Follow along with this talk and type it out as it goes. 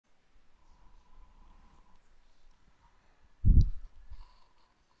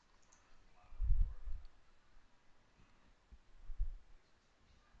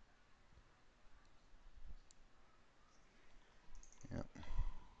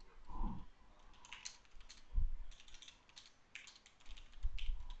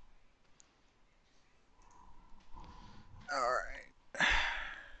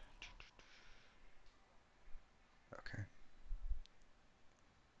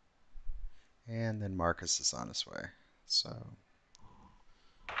And then Marcus is on his way. So.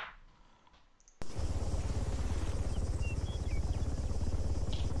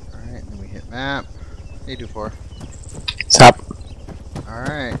 Alright, and then we hit map. Hey, Dufour. What's up?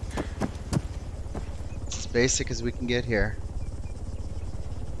 Alright. It's as basic as we can get here.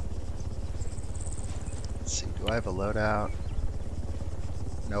 Let's see, do I have a loadout?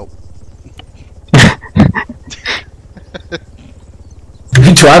 Nope.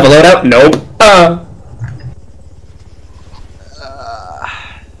 Do I have a loadout? Nope.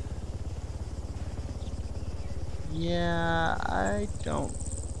 Yeah, I don't...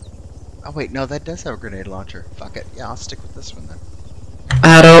 Oh wait, no, that does have a grenade launcher. Fuck it. Yeah, I'll stick with this one then.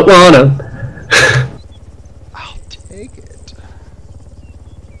 I don't wanna. I'll take it.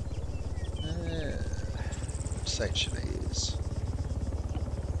 Which site should I use?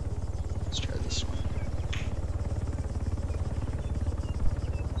 Let's try this one.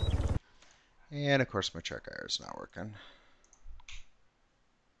 And of course my track IR is not working.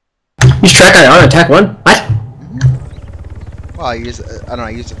 Use track IR attack one? What? Well, I use it, I don't know, I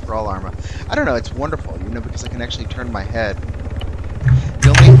use it for all armor. I don't know, it's wonderful, you know, because I can actually turn my head.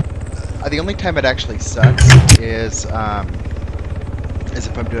 The only time it actually sucks is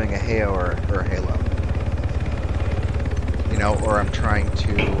if I'm doing a Halo or a Halo. You know, or I'm trying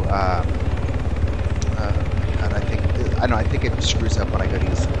to, and I think it screws up when I go to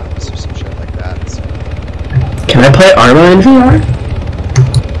use the compass or some shit like that. So. Can I play armor in VR?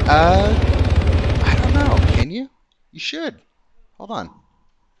 I don't know, can you? You should. Hold on.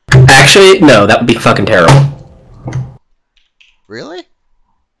 Actually, no, that would be fucking terrible. Really?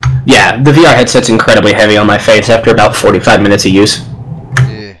 Yeah, the VR headset's incredibly heavy on my face after about 45 minutes of use.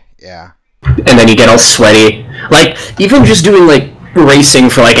 Yeah. And then you get all sweaty. Like, even just doing, like, racing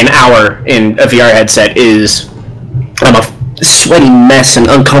for, like, an hour in a VR headset is... I'm a sweaty mess and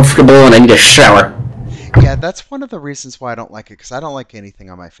uncomfortable and I need a shower. Yeah, that's one of the reasons why I don't like it, because I don't like anything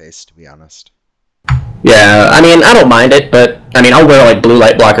on my face, to be honest. Yeah, I mean, I don't mind it, but, I mean, I'll wear, like, blue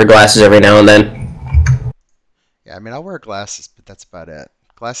light blocker glasses every now and then. Yeah, I mean, I'll wear glasses, but that's about it.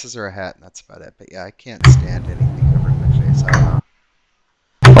 Glasses or a hat, and that's about it. But yeah, I can't stand anything covering my face. I don't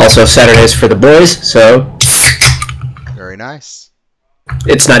know. Also, Saturday's for the boys, so... Very nice.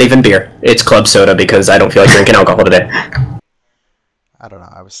 It's not even beer. It's club soda because I don't feel like drinking alcohol today. I don't know.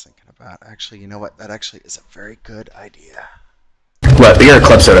 I was thinking about... Actually, you know what? That actually is a very good idea. What, beer or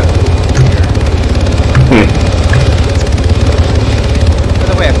club soda? By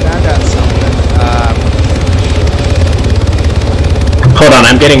the way, I found out something. Hold on,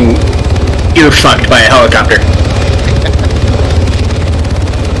 I'm getting ear-fucked by a helicopter.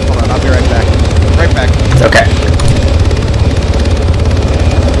 Hold on, I'll be right back. Right back. Okay.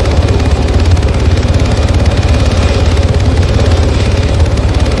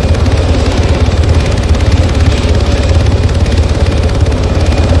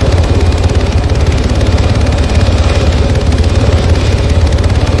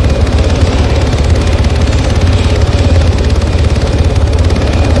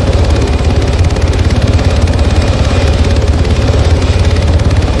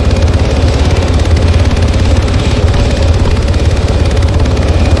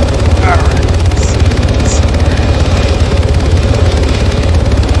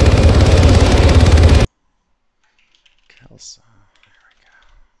 Kelso. There we go.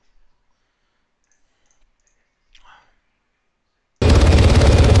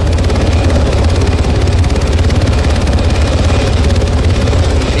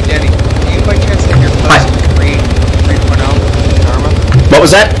 Hey Danny, do you by chance have your post in 3.0 Dharma? What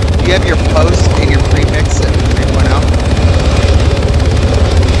was that? Do you have your post in your pre-mix at 3.0?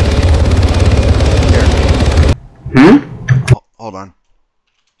 Here. Hold on.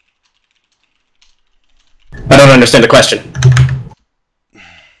 I don't understand the question.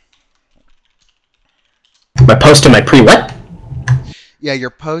 My post and my pre-what? Yeah, your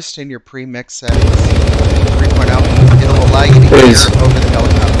post in your pre-mix settings, 3.0, it'll allow you to hear over the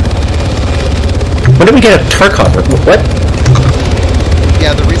helicopter. When did we get a Tarkov? What?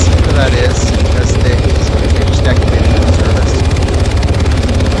 Yeah, the reason for that is because they just activated the service.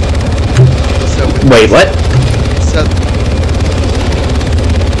 So Wait, what? So I'm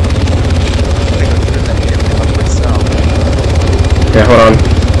gonna go through that here by myself. Yeah, hold on.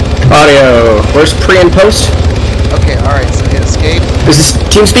 Audio. Where's pre and post? Okay, alright, so hit escape. Is this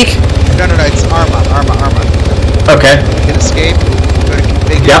TeamSpeak? No, it's Arma. Okay. Hit escape, go to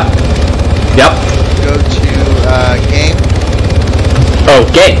configure. Yep. Go to game. Oh,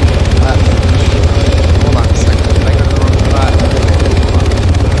 game. Hold on a second. Did I go to the wrong spot? Hold on.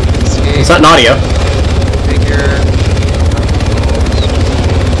 Escape. It's not an audio. Configure.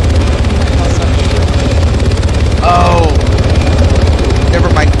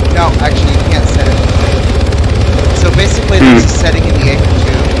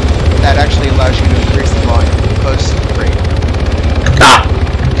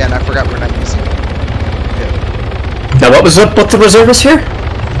 forgot we're not using PIP. Now, what was up with the reservists here?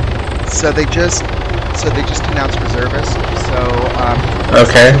 So they just announced reservists. So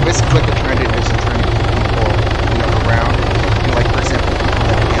Okay. so basically what they're trying to do is they're trying to keep people around. Like for example, people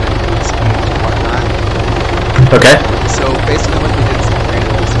that can't attend schemes and whatnot. Okay. So basically what they did is they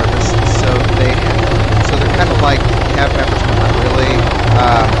created a service. So they're kind of like cab members, but not really.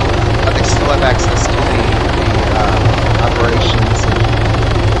 But they still have access to the operations and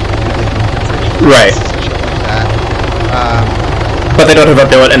the compensation Right. and shit like that. Um, But they don't have a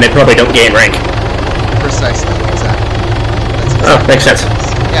billet and they probably don't gain rank. Precisely, exactly. That's Oh, exactly makes what sense. it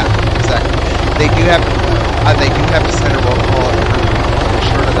is. Yeah, exactly. They do have to send a roll call every week. But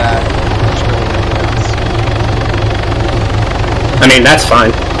short of that, there's really nothing else. I mean, that's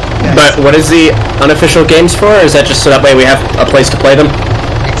fine. Yeah, But what is the unofficial games for? Or is that just so that way we have a place to play them?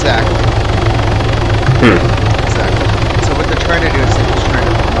 exactly, Hmm. exactly. So what they're trying to do is they're just trying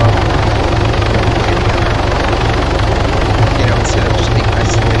to promote people play together. Instead of just being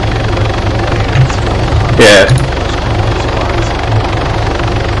isolated individually Yeah. squads.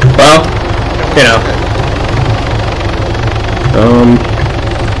 Well, you know. Good. Um.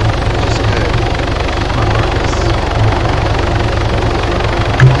 Just good. Come on, Marcus.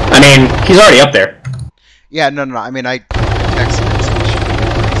 I mean, he's already up there. Yeah, no. I mean, I texted him, so he should be good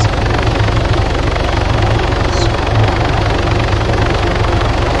pretty soon.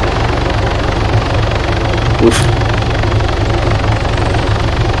 Oof.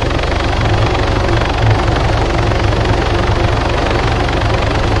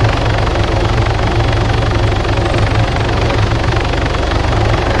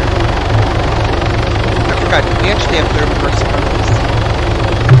 I forgot. Do we actually have third person on this?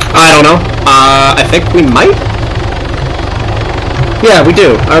 I don't know. I think we might. Yeah, we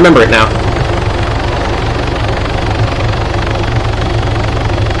do. I remember it now.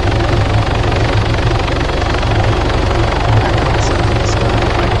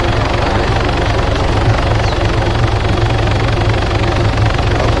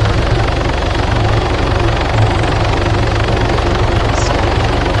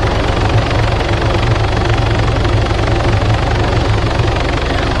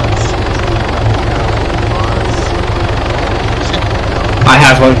 I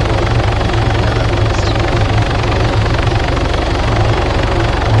have one.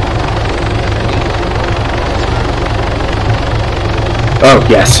 Oh,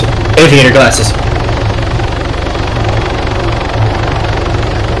 yes. Aviator glasses.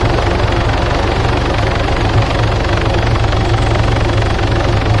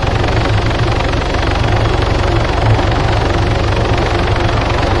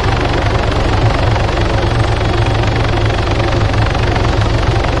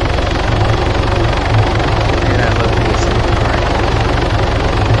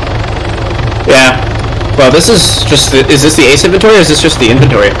 Yeah. Well, this is just the, is this the ace inventory or is this just the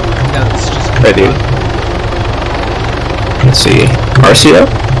inventory? No, it's just Right, dude. Let's see. RCO?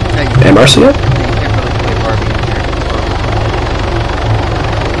 MRCO? You can't really play Barbie in here. It's horrible.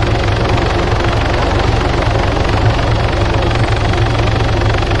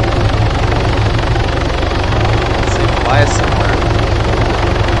 Let's say fly us somewhere.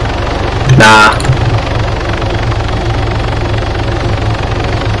 Nah.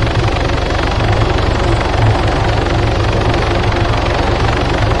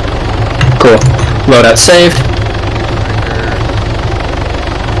 Cool. Loadout saved.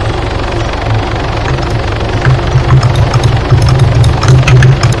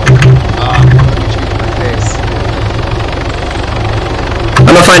 I'm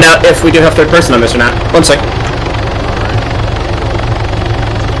gonna find out if we do have third person on this or not. One sec.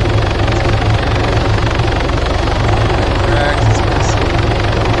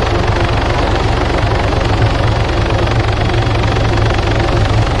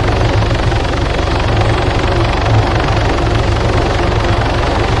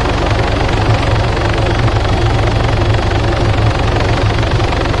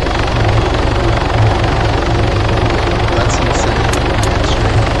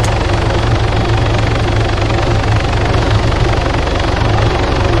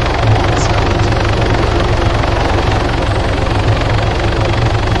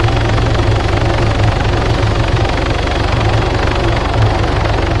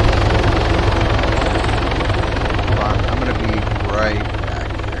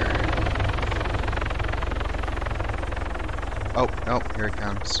 Oh, no, here it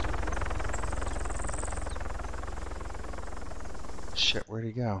comes. Shit, where'd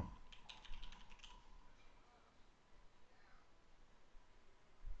he go?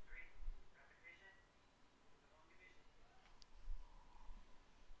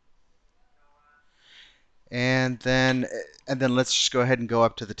 And then let's just go ahead and go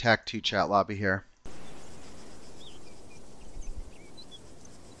up to the TAC 2 chat lobby here.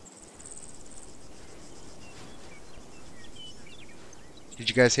 Did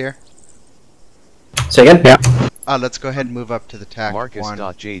you guys hear? Say again? Yeah. Let's go ahead and move up to the TAC 1.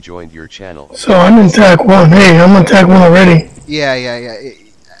 Marcus.J joined your channel. So I'm in TAC 1. Hey, I'm on TAC 1 already. Yeah.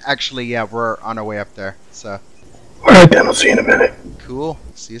 Actually, yeah, we're on our way up there. So. Alright then, I'll see you in a minute. Cool.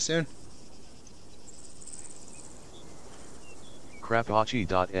 See you soon.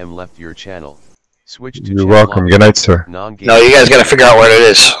 Crapachi.M left your channel. Switch to You're welcome. Good night, sir. No, you guys gotta figure out what it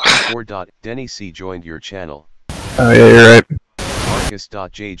is. Denny C joined your channel. Oh, yeah, you're right.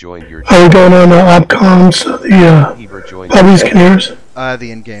 Marcus.J joined your Are we going on OpCom so the puppies can hear us?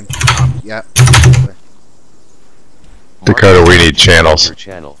 The in-game. Yeah. Dakota, we need channels.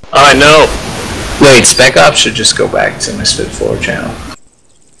 I know. Wait, Spec Ops should just go back to my Spitfire channel.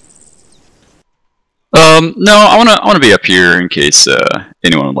 No, I wanna be up here in case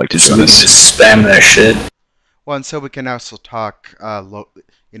anyone would like to join us. Just spam that shit. Well, and so we can also talk,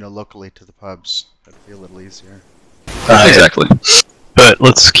 locally to the pubs. That'd be a little easier. Exactly. But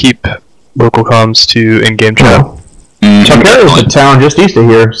let's keep local comms to in-game chat. Chalkera is the town just east of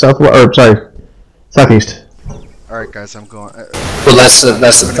here, southeast. Alright guys, I'm going... Well, that's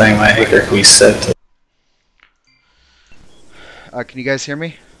the thing, my acre we set to... can you guys hear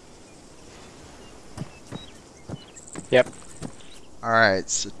me? Yep. Alright,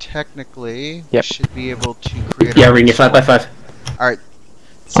 so technically, Yep. we should be able to create Yeah, our we can own get 5x5. squad. Alright.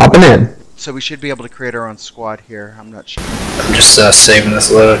 Hopping in. So we should be able to create our own squad here. I'm not sure. I'm just saving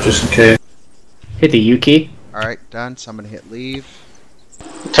this load just in case. Hit the U key. Alright, done. So I'm gonna hit leave.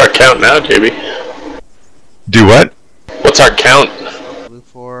 What's our count now, JB? Do what? What's our count? Blue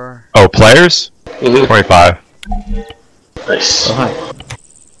 4. Oh, players? 25. Nice. Oh, hi.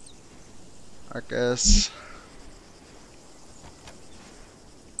 Marcus.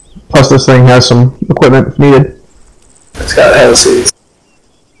 Plus this thing has some equipment if needed. It's got helices.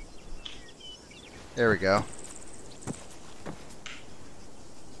 There we go.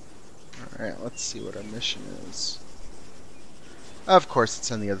 Alright, let's see what our mission is. Of course,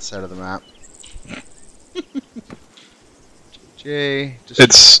 it's on the other side of the map. J.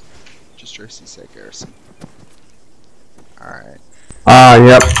 It's... Just RC Garrison. Alright.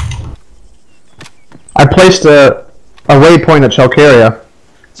 Yep. I placed a waypoint at Chalkeria.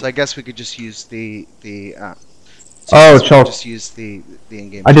 So I guess we could just use the Just use the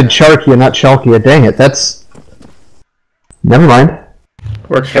in-game. I did Charkia, not Chalkia. Dang it, that's... Never mind.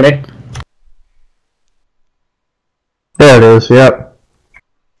 Works for me. There it is, yep.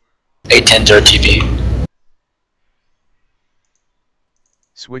 A10's RTB.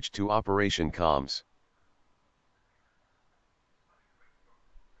 Switch to Operation Comms.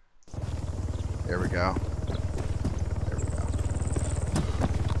 There we go. There we go.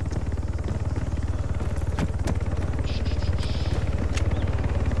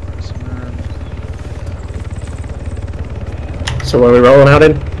 So what are we rolling out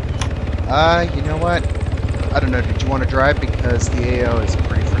in? You know what? I don't know. Did you want to drive because the AO is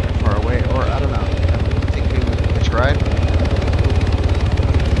pretty freaking far away, or I don't know. I think we would hitch a ride.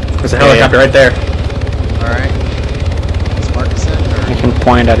 There's a helicopter right there. All right. Is Marcus in? Or I can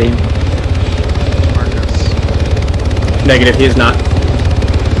point at him. Marcus? Negative, he is not.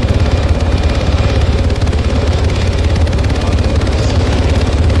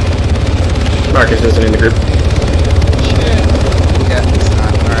 Marcus isn't in the group. Shit. Yeah, he's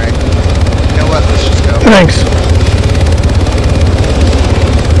not. All right. You know what? Let's just go. Thanks.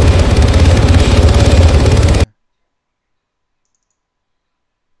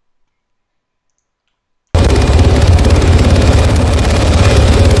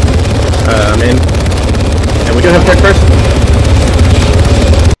 I'm in. And we do have tech first.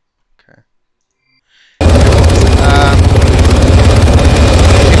 Okay.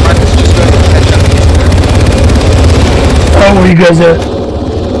 Hey Marcus, just go ahead and catch up. Oh, where you guys at?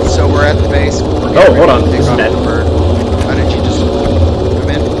 So we're at the base. Oh, hold on. This is dead. How did you just come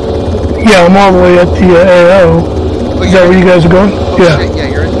in? Yeah, I'm all the way at the AO. Oh, Is that where you guys are going? Oh, Yeah. shit, yeah,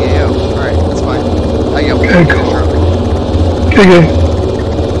 you're in the AO. Alright, that's fine. Yeah, we'll Okay, get cool. shortly. Okay, good.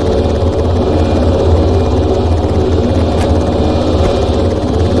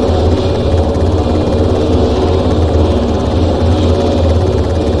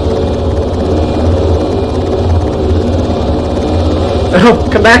 Oh,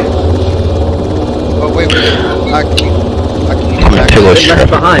 come back! Oh, wait. Can you go back? Pillow Get left strap.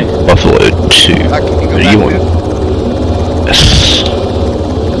 behind. Buffalo 2. Can you go What do back, you want? dude? Yes.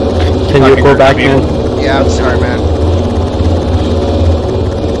 Can you go back, man? Yeah, I'm sorry, man.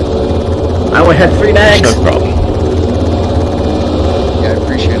 I only had 3 bags. No problem. I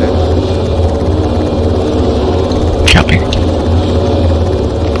appreciate it. Copy.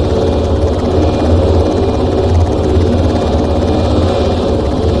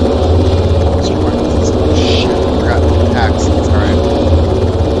 Shit, I forgot axe. It's alright.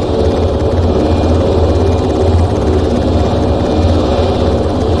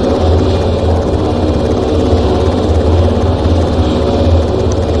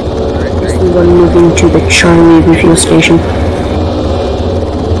 One moving to the Charlie refuel station. Are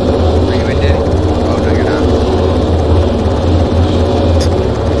you in, Danny? Oh, no, you're not.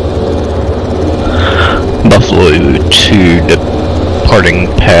 Buffalo 2 departing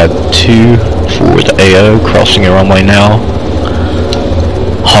pad 2 for the AO, crossing a runway now.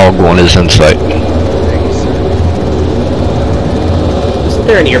 Hog 1 is in sight. Thank you, sir. Isn't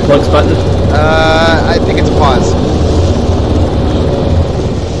there an earplugs button? I think it's pause.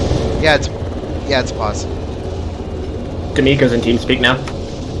 Yeah, it's pause. D'Amico's in TeamSpeak now.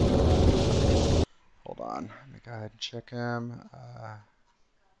 Hold on. Let me go ahead and check him.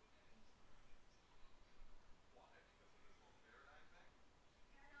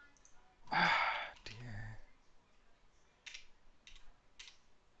 Dear.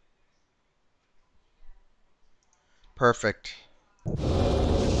 Perfect.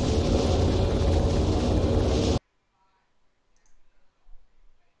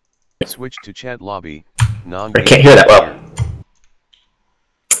 Switch to chat lobby. I can't hear that well.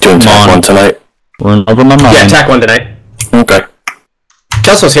 Doing TAC 1 tonight? Run over my mind. Yeah, TAC 1 tonight. Okay.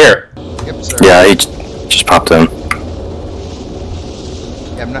 Kelso's here. Yep, sir. Yeah, he just popped in.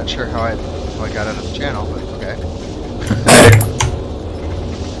 Yeah, I'm not sure how I got out of the channel, but okay.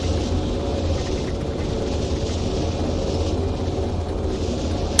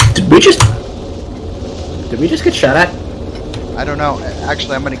 Did we just get shot at? I don't know.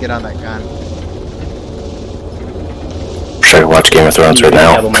 Actually, I'm gonna get on that gun. Should I watch Game of Thrones right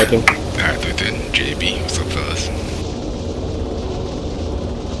now? Double making. Alright, JB, what's up, fellas?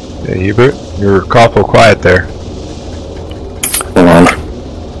 Hey, Hubert, you're awful quiet there. Hold on.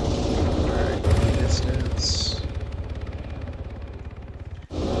 Alright, distance.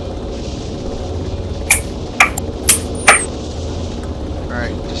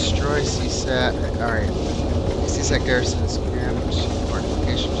 Alright, destroy CSAT. Alright. CSAT garrison is camped.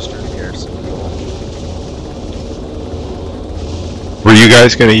 Fortification, destroy the garrison. Were you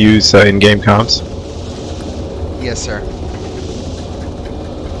guys going to use in-game comms? Yes, sir.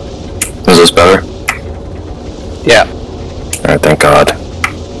 Is this better? Yeah. Alright, thank God.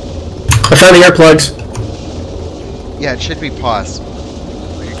 I found the earplugs. Yeah, it should be paused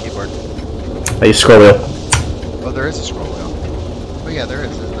on your keyboard. I use scroll wheel. Oh, there is a scroll wheel. Oh yeah, there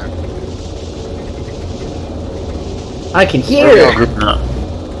is, isn't there? I can hear We're all it. grouping up.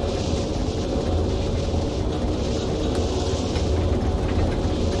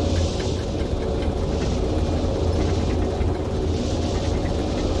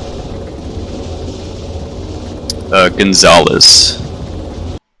 Gonzalez.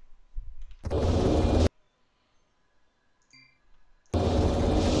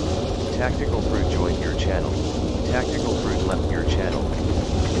 Tactical Fruit joined your channel. Tactical Fruit left your channel.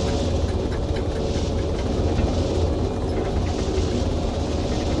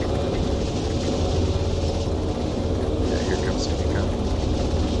 Yeah, here comes Sumika.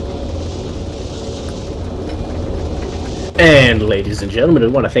 And ladies and gentlemen, we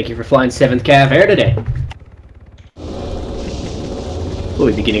want to thank you for flying 7th Cav Air today. We'll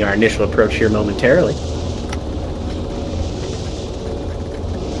be beginning our initial approach here momentarily.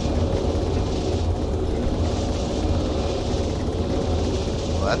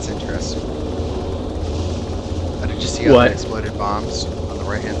 Well, that's interesting. Did you see all What? the exploded bombs on the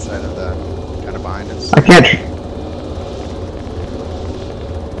right-hand side of the kind of behind us? I can't.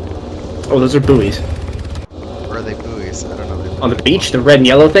 Oh, those are buoys. Or are they buoys? I don't know. On the beach, the red and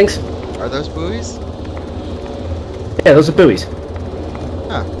yellow things? Are those buoys? Yeah, those are buoys.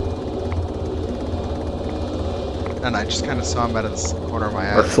 Huh. And I just kind of saw them out of the corner of my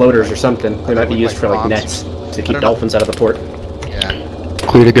eye. Or floaters or something. They might be look used like for like bombs. nets to keep don't know. dolphins out of the port. Yeah.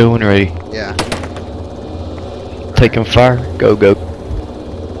 Clear to go when ready. Yeah. Taking fire. Go, go.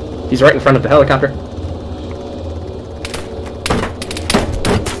 He's right in front of the helicopter.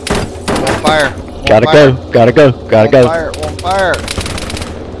 Won't fire. Won't Gotta fire. go. Gotta go. Gotta Won't go. Fire. Won't fire.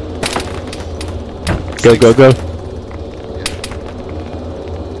 Go, go, go.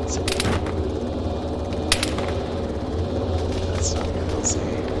 That's not good. Let's see.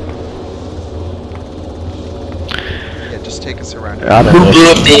 Yeah, just take us around. Who blew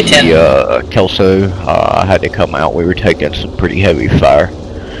up the A-10? Kelso had to come out. We were taking some pretty heavy fire.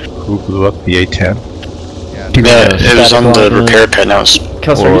 Who blew up the A-10? Yeah, It was on the repair pad now.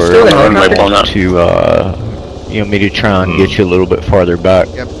 Kelso, are you still in the runway helicopter? blown up. To, you know, me to try and get you a little bit farther back.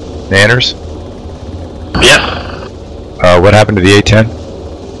 Yep. Manners? Yeah. What happened to the A-10?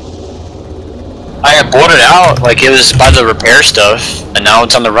 I got boarded out, like it was by the repair stuff, and now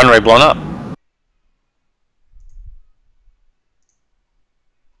it's on the runway blown up.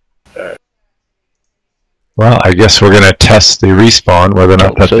 Well, I guess we're gonna test the respawn, whether or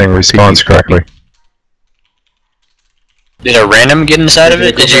not that thing respawns correctly. Did a random get inside of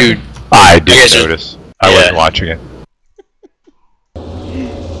it? Did you? I did notice. I wasn't watching it.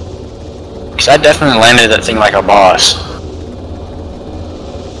 Cause I definitely landed that thing like a boss.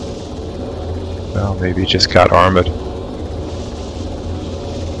 Well, maybe it just got armored.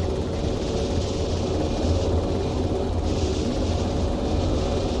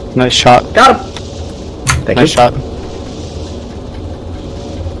 Nice shot. Got him! Thank Nice you. shot.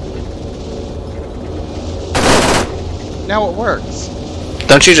 Now it works.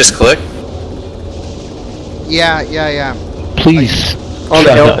 Don't you just click? Yeah. Please On the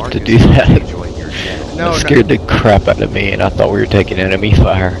try hill. not to do that. No, That scared the crap out of me, and I thought we were taking enemy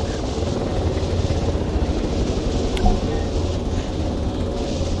fire.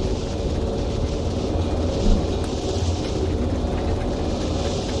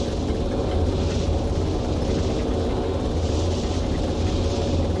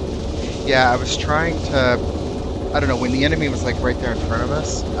 Yeah, I was trying to, I don't know, when the enemy was like right there in front of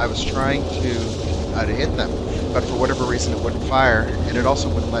us, I was trying to hit them, but for whatever reason it wouldn't fire, and it also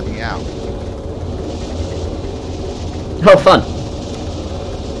wouldn't let me out. Oh, fun.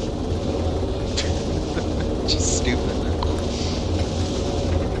 Just stupid.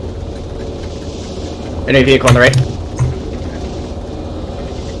 Enemy vehicle on the right.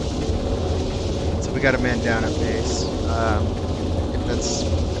 So we got a man down at base.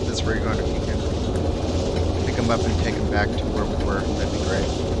 If that's where you're going, if you can pick him up and take him back to where we were, that'd be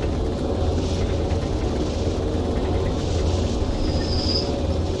great.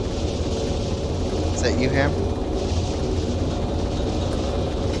 Is that you, Ham?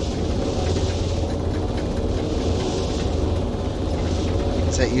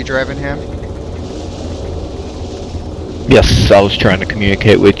 Is that you driving, Ham? Yes, I was trying to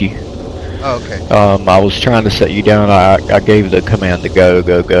communicate with you. Oh, okay. I was trying to set you down. I gave the command to go,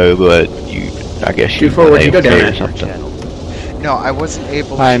 but I guess you Where'd you go down or at? something. No, I wasn't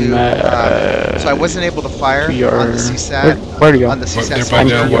able I'm, to. So I wasn't able to fire on the CSAT. Where are you? On the CSAT They're by sensor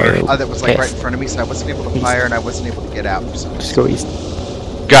Delaware. that was like Okay. right in front of me, so I wasn't able to fire and I wasn't able to get out. So. Just go east.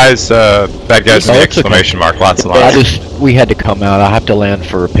 Guys, bad guys in the exclamation mark, lots and lots. We had to come out. I have to land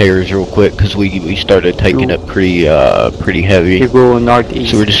for repairs real quick because we started taking it pretty heavy. You go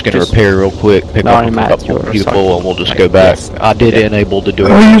northeast. So we're just gonna repair real quick, pick No, up a I'm at couple your people, side. and we'll just go back. Yes. I did enable to do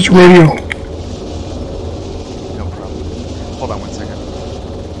it. I'll use radio. No problem. Hold on one second.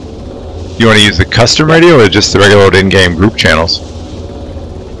 You want to use the custom radio or just the regular old in-game group channels?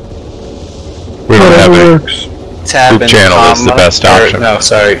 We don't have Whatever it. works. Tab Group and channel is the comma, best or, option. No,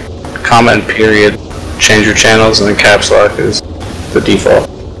 sorry. Comma and period. Change your channels, and then caps lock is the default.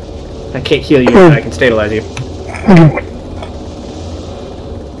 I can't heal you, but I can stabilize you.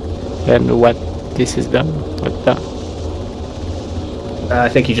 And what this is done. What the? I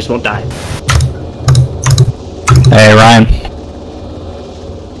think you just won't die. Hey Ryan.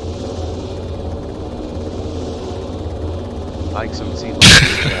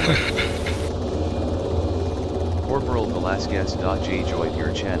 Corporal Velasquez.j joined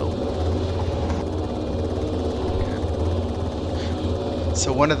your channel.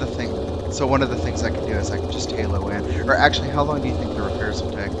 So one of the things I can do is I can just halo in. Or actually, how long do you think the repairs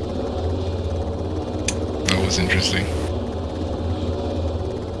will take? That was interesting.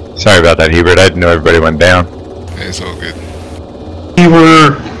 Sorry about that, Hebert. I didn't know everybody went down. It's all good. We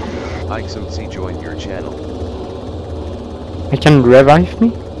were. IXOC joined your channel. I can revive me?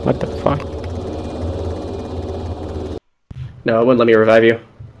 What the fuck? No, it wouldn't let me revive you,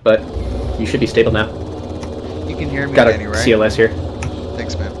 but you should be stable now. You can hear me, Got a Danny, right? CLS here.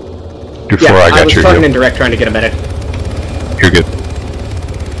 Thanks, man. Before I got was your talking heal. in direct trying to get a medic. You're good.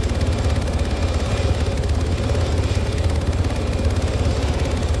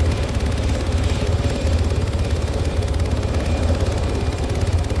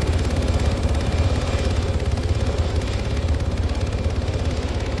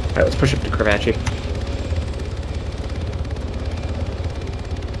 Alright, let's push up to Cravachi.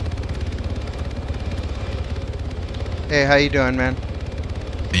 Hey, how you doing, man?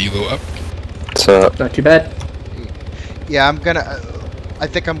 Elo up. What's up? Not too bad. Yeah, I'm gonna. I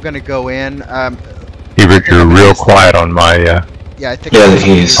think I'm gonna go in. Hebert, you're real quiet on my Yeah, I think Yeah, I'm gonna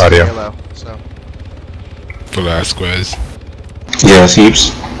he's- use audio. Halo. So Velasquez. Yeah,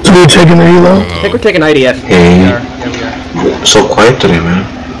 Thieves. So we're taking the helo? I think we're taking IDF. Hey. Yeah, we are. So quiet today, man.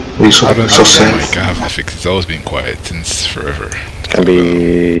 We so, I don't know, so sad. Mike. I have to fix it. It's always been quiet since forever. It's gonna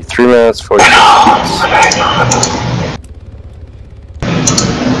be 3 minutes, 40 seconds.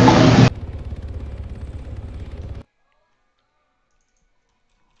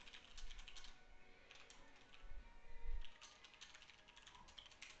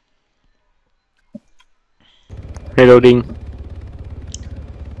 Reloading.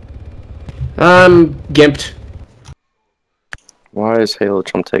 Gimped. Why does Halo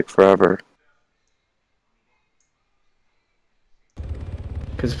Jump take forever?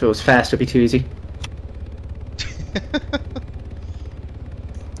 Because if it was fast, it'd be too easy.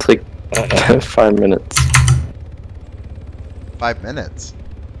 It's like 5 minutes. 5 minutes?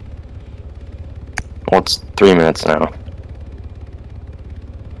 Well, it's 3 minutes now.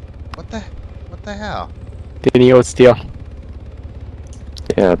 What the hell? The Neo Steel.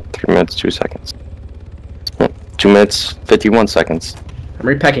 Yeah, 3 minutes, 2 seconds. 2 minutes, 51 seconds. I'm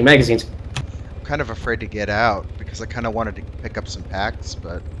repacking magazines. I'm kind of afraid to get out because I kind of wanted to pick up some packs,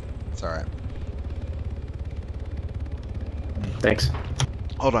 but it's alright. Thanks.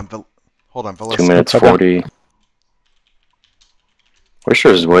 Hold on, 2 Velasquez. minutes, 40. Wish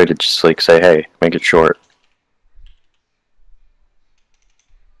there was a way to just like say, hey, make it short.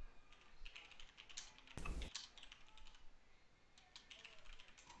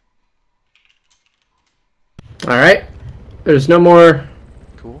 Alright. There's no more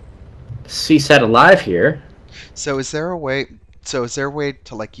Cool. CSAT alive here. So is there a way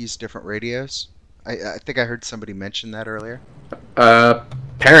to like use different radios? I think I heard somebody mention that earlier.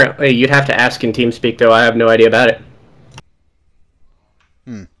 Apparently you'd have to ask in TeamSpeak though, I have no idea about it.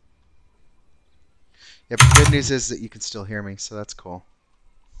 Yeah, but the good news is that you can still hear me, so that's cool.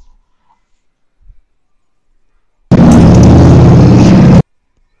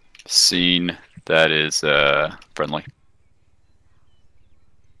 Scene that is friendly.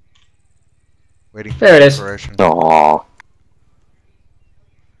 Waiting for There it is. preparation. Aww.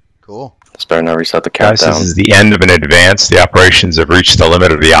 Cool. Just better not reset the Guys, countdown. this is the end of an advance. The operations have reached the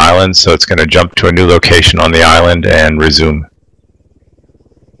limit of the island, so it's going to jump to a new location on the island and resume.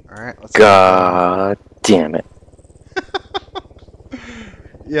 Alright, let's God damn it.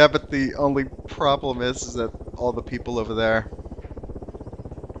 Yeah, but the only problem is that all the people over there.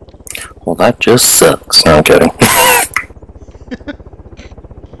 Well, that just sucks. No, I'm kidding.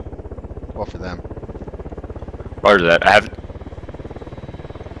 Well, for them. Roger that. I have.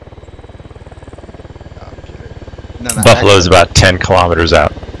 No, Buffalo's about 10 kilometers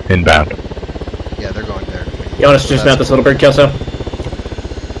out, inbound. Yeah, they're going there. You want us to just mount this little bird, Kelso?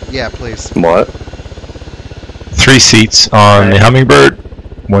 Yeah, please. What? 3 seats on the Hummingbird,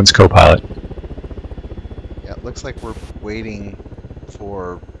 1's co-pilot. Yeah, it looks like we're waiting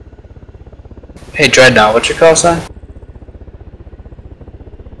for. Hey, Dreadnought, what's your call sign?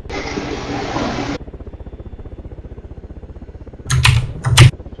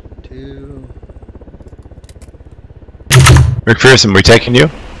 McPherson, we taking you?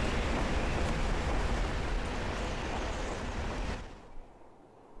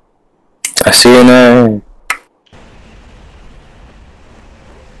 I see you now.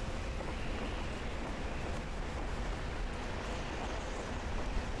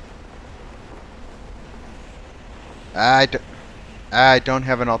 I don't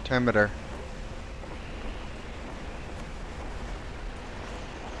have an altimeter.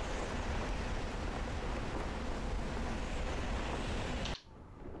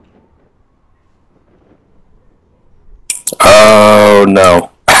 Oh no.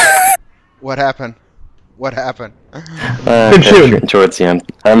 What happened? What happened? I'm parachuting towards the end.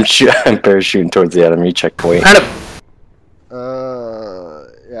 I'm parachuting towards the enemy checkpoint.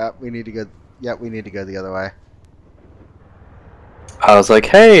 Yeah, we need to go. Yeah, we need to go the other way. I was like,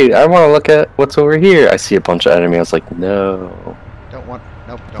 hey, I want to look at what's over here. I see a bunch of enemy. I was like, no. Don't want.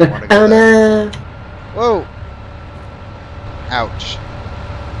 Nope. Don't want to go there. Whoa! Ouch!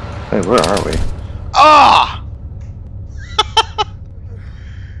 Wait, where are we? Ah!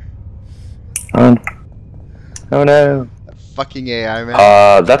 Oh no. Fucking AI,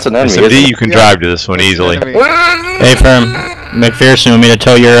 man. That's an enemy. SMD, you can drive to this one easily. Hey, firm. McPherson, want me to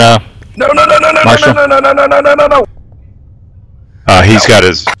tell your Marshal? No. He's got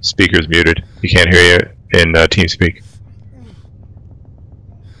his speakers muted. He can't hear you in TeamSpeak.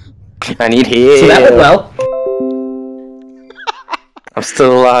 I need help. So that went well. I'm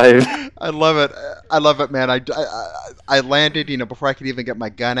still alive. I love it. I love it, man. I landed, you know, before I could even get my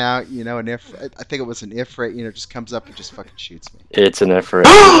gun out, you know, and if I think it was an Ifrit, you know, just comes up and just fucking shoots me. It's an Ifrit.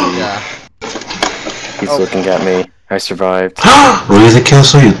 Yeah. He's looking at me. I survived. Really,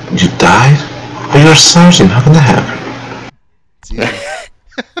 Kelso? You died? Oh, you're a sergeant. How can that happen?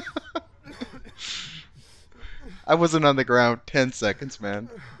 I wasn't on the ground 10 seconds, man.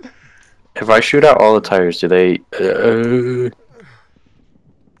 If I shoot out all the tires, do they... well,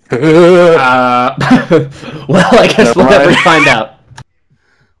 I guess we'll never find out.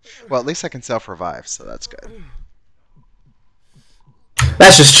 Well, at least I can self-revive, so that's good.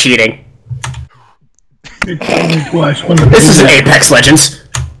 That's just cheating. This is Apex Legends.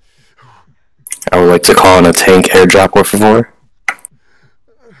 I would like to call in a tank airdrop with before.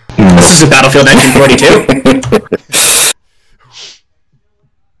 This is a Battlefield 1942.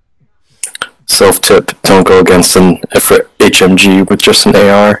 Self-tip, don't go against an HMG with just an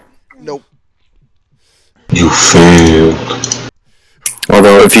AR. Nope. You failed.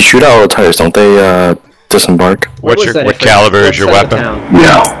 Although, if you shoot out all the tires, don't they disembark? What caliber is your weapon?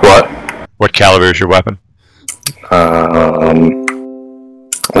 Yeah. What? What caliber is your weapon? I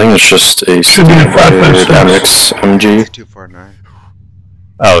think it's just a standard MX MG. 249.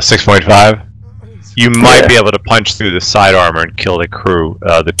 Oh, 6.5? You might be able to punch through the side armor and kill the crew.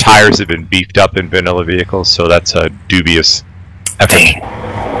 The tires have been beefed up in vanilla vehicles, so that's a dubious effort.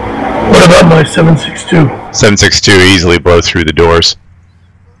 What about my 7.62? 7.62 easily blow through the doors.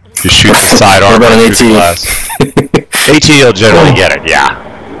 Just shoot the side armor through the glass. AT will generally get it, yeah.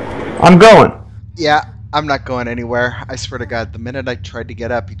 I'm going. Yeah, I'm not going anywhere. I swear to God, the minute I tried to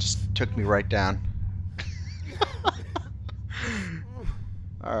get up, he just took me right down.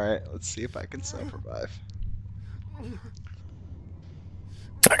 Alright, let's see if I can self-revive.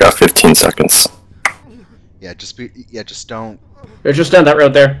 I got 15 seconds. Yeah, just don't. They're just down that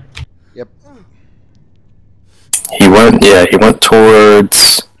road there. Yep. He went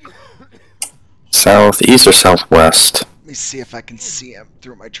towards southeast or southwest. Let me see if I can see him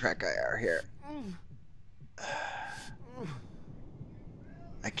through my track IR here.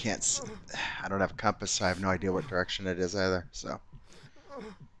 I can't see. I don't have a compass, so I have no idea what direction it is either, so.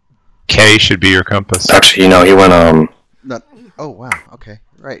 K should be your compass. Actually, no, he went, No. Oh, wow, okay.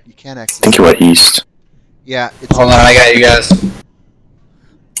 Right, you can't access. I think he went east. Yeah, it's. Hold on, I got you guys.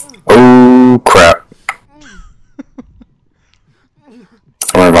 Oh, crap. I'm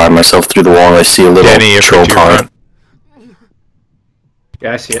gonna revive myself through the wall and I see a little patrol car.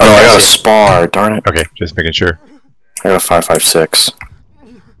 Yeah, I see it. Oh, no, I got a spar, darn it. Okay, just making sure. I got a 5.56.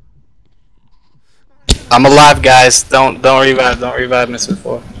 I'm alive, guys. Don't revive. Don't revive Mr.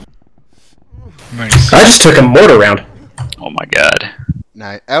 4. Nice. I just took a mortar round. Oh my god.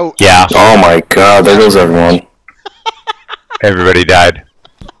 Nice. Oh. Yeah. Oh my god, there goes everyone. Everybody died.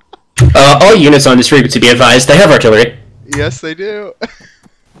 All units on this route, to be advised, they have artillery. Yes, they do.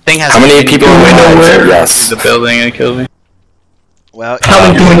 How many people were Yes. The building and killed me. Well,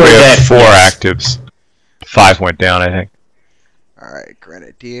 how many we were have dead? 4 actives. 5 went down, I think. Alright,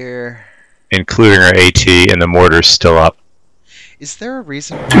 Grenadier. Including our AT, and the mortar's still up. Is there a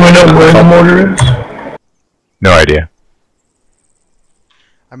reason? Do I know where the mortar is? No idea.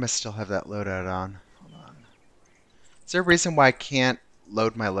 I must still have that loadout on. Hold on. Is there a reason why I can't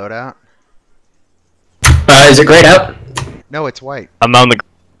load my loadout? Is it grayed out? No, it's white. I'm on the...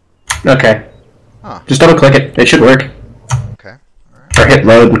 Okay. Huh. Just double click it. It should work. Okay. Alright. Or hit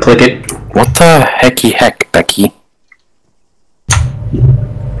load and click it. What the hecky heck, Becky?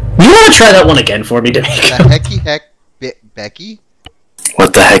 You want to try that one again for me, D'Amico? The hecky heck Becky?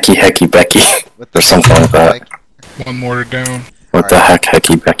 What the hecky Becky? Or something like that. One mortar down. What the heck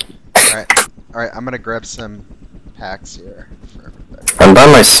hecky Becky? Alright, I'm gonna grab some packs here for everybody. I'm by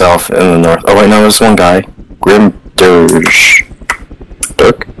myself in the north. Oh wait, no, there's one guy. Grim Dirge.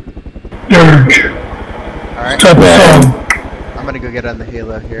 Dirk? Dirge. Alright. Type of song. I'm gonna go get on the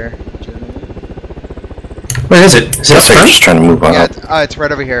Halo here. Where is it? Is it up front? Just trying to move on. Yeah, it's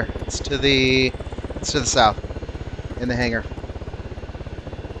right over here. It's to the south. In the hangar.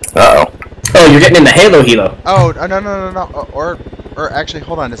 Uh-oh. Oh, you're getting in the Halo. Oh, no. Or actually,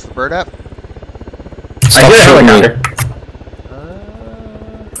 hold on. Is the bird up? I hear a helicopter.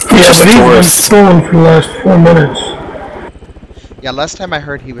 Yeah, but he's been stolen for the last 4 minutes. Yeah, last time I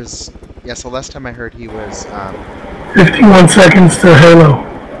heard he was... Yeah, so last time I heard he was... 51 seconds to Halo.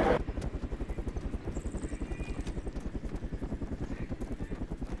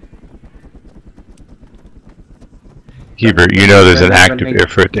 Hebert, you know there's an active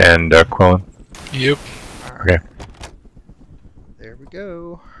Ifrit and Quillen? Yep. Okay. There we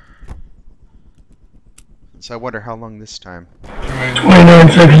go. So I wonder how long this time.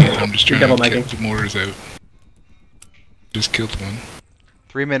 29 seconds. I'm just trying to get the mortars out. Just killed one.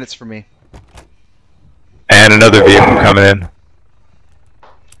 3 minutes for me. And another vehicle coming in.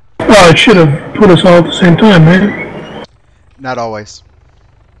 Well, it should have put us all at the same time, man. Not always.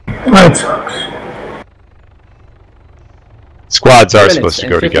 That sucks. Squads are supposed to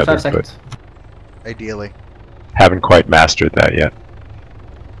go together, but ideally, haven't quite mastered that yet.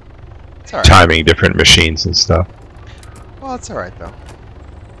 It's alright. Timing different machines and stuff. Well, it's alright though.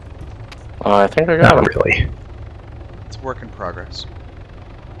 I think I got Not him. really. It's a work in progress.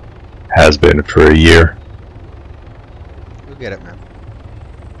 Has been for a year. You'll get it, man.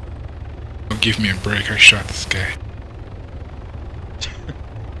 Don't give me a break, I shot this guy.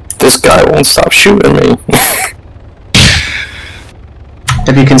 This guy won't stop shooting me.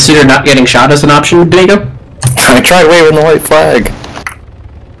 Have you considered not getting shot as an option, Diego? I tried waving the white flag.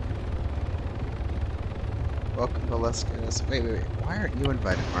 Welcome to Let's Get Us. Wait. Why aren't you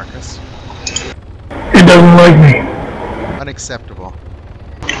invited, Marcus? It doesn't like me. Unacceptable.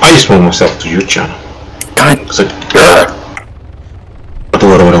 I just want myself to your channel. God. I'll do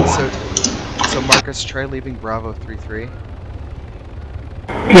whatever I want. So Marcus, try leaving Bravo 3-3.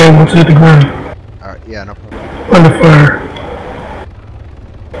 Yeah, let's hit the ground. Alright, yeah, no problem. Under fire.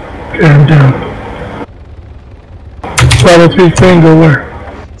 Okay, I'm down. Bravo 3-3 go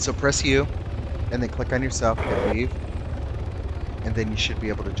where? So press U, and then click on yourself, hit leave, and then you should be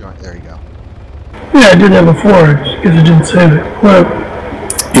able to join. There you go. Yeah, I did that before, just because I didn't save it. What?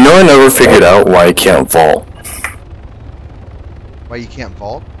 You know, I never figured out why I can't vault. Why you can't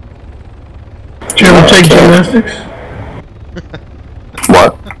vault? Did you ever take gymnastics?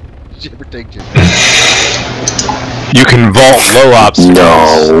 What? Did you ever take gymnastics? You can vault low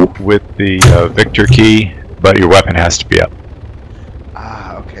obstacles with the Victor key, but your weapon has to be up.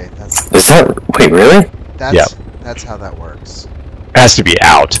 Ah, okay. That's. Is that... Wait, really? That's, yeah. That's how that works. It has to be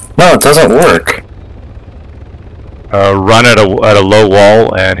out. No, it doesn't work. Run at a low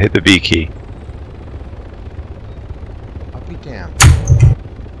wall and hit the V key. I'll be damned.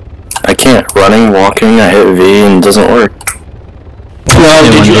 I can't. Running, walking, I hit V and it doesn't work.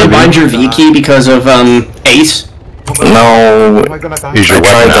 Well, did you unbind your V key because of Ace? No. Is your I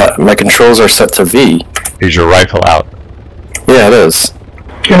tried weapon out? that. My controls are set to V. Is your rifle out? Yeah, it is.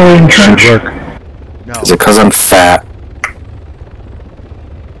 Get in trench. Should work. No. Is it because I'm fat?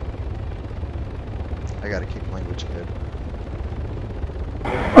 I gotta keep language good.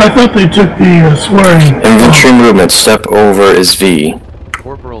 I thought they took the swearing. Infantry movement, step over is V.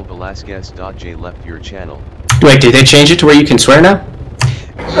 Corporal Velasquez.J left your channel. Wait, did they change it to where you can swear now?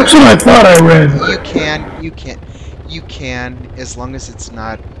 That's what I thought I read. You can, as long as it's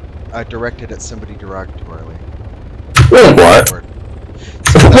not directed at somebody derogatorily. What?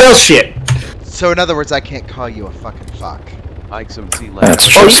 Well, shit. So in other words, I can't call you a fucking fuck. That's Oh,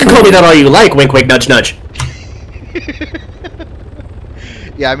 you can call me that all you like, wink, wink, nudge, nudge.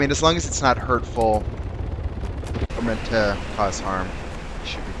 Yeah, I mean, as long as it's not hurtful or meant to cause harm, you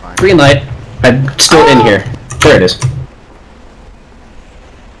should be fine. Green light. I'm still in here. There it is.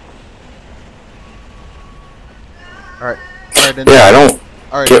 Alright. Yeah, I don't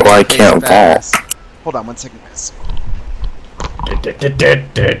get why I can't vault. Hold on 1 second, guys. I think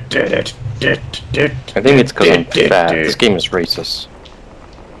it's because I'm fat. This game is racist.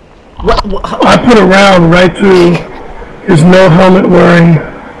 I put a round right through his no helmet wearing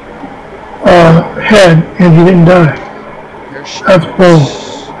head, and he didn't die. That's bull.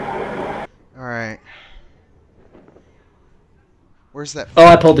 Alright. Where's that? Oh,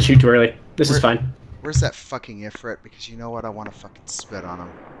 I pulled the chute too early. This is fine. Where's that fucking Ifrit? Because you know what? I want to fucking spit on him.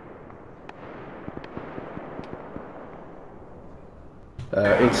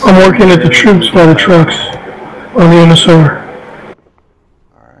 I'm working at the troops by the trucks on the NSR.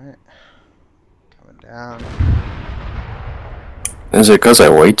 Alright. Coming down. Is it because I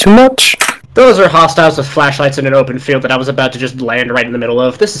weigh too much? Those are hostiles with flashlights in an open field that I was about to just land right in the middle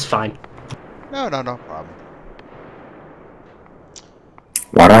of. This is fine. No problem.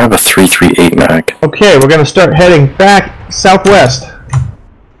 Why do I have a 338 mag? Okay, we're gonna start heading back southwest.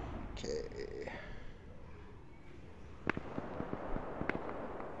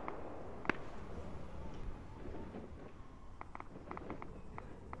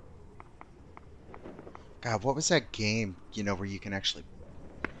 God, what was that game, you know, where you can actually...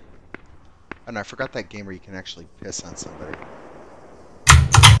 Oh no, I forgot that game where you can actually piss on somebody.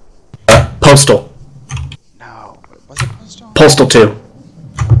 Postal. No, was it Postal? Postal 2.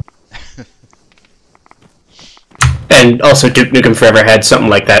 And also Duke Nukem Forever had something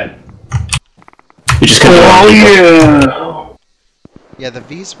like that. You just couldn't yeah! Yeah, the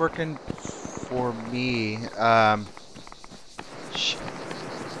V's working for me. Shit.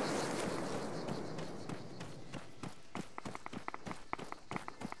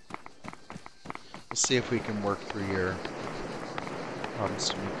 We'll see if we can work through your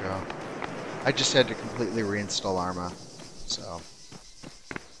problems, Tomiko. I just had to completely reinstall Arma, so.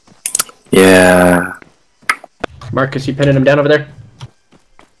 Yeah. Marcus, you pinning him down over there?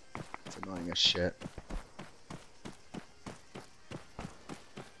 It's annoying as shit.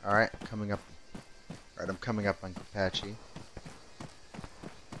 Alright, coming up. Alright, I'm coming up on Apache.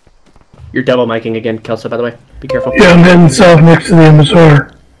 You're double miking again, Kelso, by the way. Be careful. Yeah, I'm heading south next to the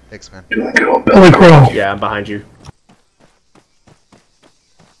MSR. Thanks, man. Doing good old belly crawl. Yeah, I'm behind you.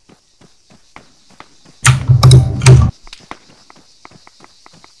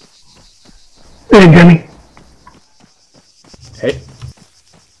 Hey, Jenny. Hey.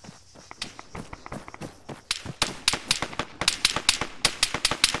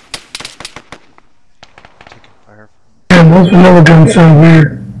 Taking fire. Man, those vanilla guns sound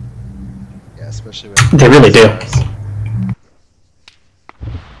weird. Yeah, especially with. They really do.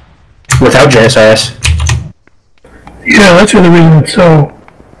 Without JSRS. Yeah, that's the other reason it's so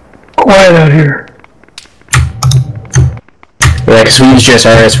quiet out here. Yeah, because we use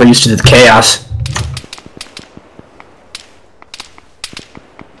JSRS, we're used to the chaos.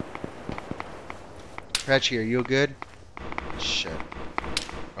 Apache, are you good? Shit.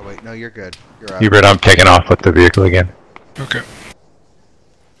 Oh wait, no, you're good. You're out. Hubert, I'm taking off with the vehicle again. Okay.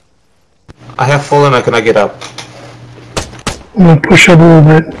 I have fallen, I cannot get up. I'm gonna push up a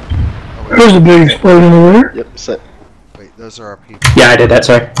little bit. There's a big explosion over there. Yep, set. Wait, those are our people. Yeah, I did that,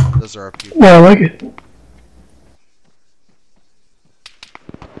 sorry. Those are our people. Yeah, I like it.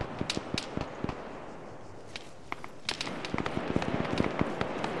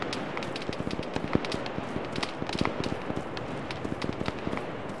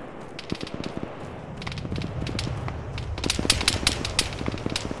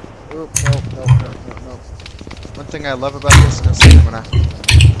 Oh, no. One thing I love about this is when I...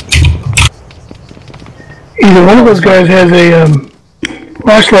 Either one of those guys has a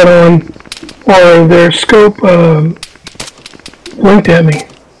flashlight on, or their scope blinked at me.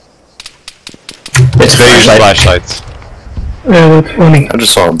 It's They use flashlights. Yeah, that's funny. I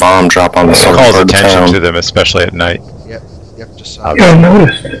just saw a bomb drop on the It southern calls part of attention town. to them, especially at night. Yep, just saw Yeah, I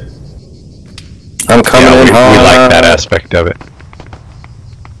noticed. I'm coming Yeah, in we hot. like that aspect of it.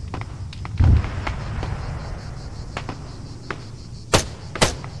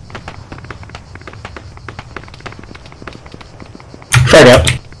 Frag out.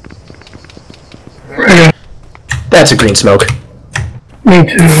 That's a green smoke. Me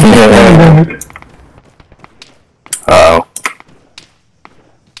too. Uh-oh.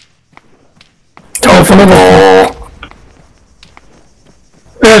 Telephone pole.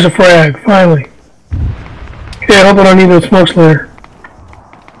 There's a frag, finally. Okay, I hope I don't need those smokes later.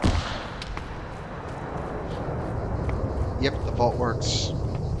 Yep, the vault works.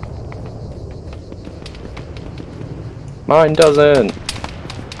 Mine doesn't.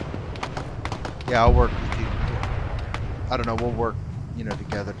 Yeah, I'll work with you. I don't know, we'll work,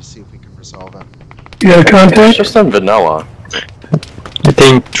 together to see if we can resolve it. You got a It's contact? just on vanilla. I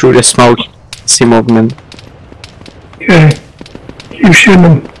think through the smoke, see movement. Okay. Keep shooting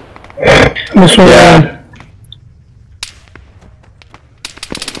them. This one around.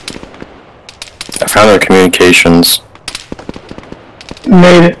 I found our communications.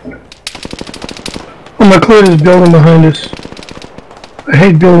 Made it. I'm gonna clear this building behind us. I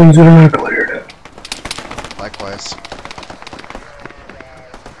hate buildings that are not cleared. Likewise.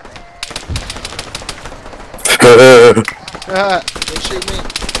 Don't shoot me.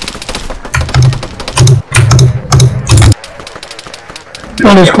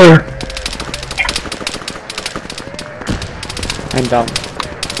 Building's clear. I'm down.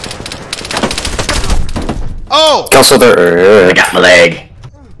 Oh! Kelso there. I got my leg.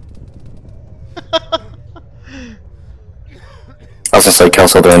 I was gonna say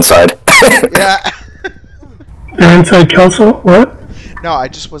Kelso, they're inside. Yeah. They're inside Kelso? What? No, I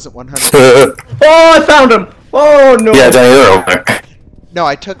just wasn't 100. Oh, I found him! Oh, no! Yeah, Danny, they're over there. No,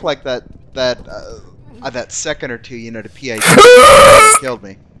 I took like that second or two, to PID. Killed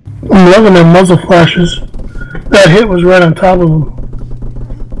me. I'm loving their muzzle flashes. That hit was right on top of them.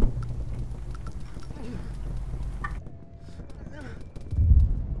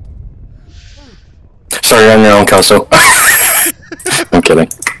 Sorry, you're on your own, Kelso. I'm kidding.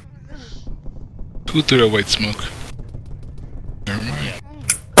 Who threw that white smoke? Never mind.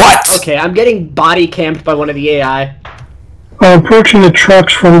 What? Okay, I'm getting body camped by one of the AI. I'm approaching the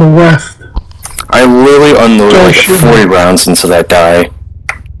trucks from the west. I literally unloaded Don't like shoot 40 me. rounds into that guy.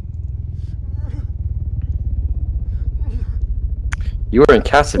 You were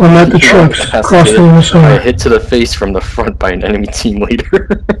incapacitated. I'm at the trucks, crossing the I side. hit to the face from the front by an enemy team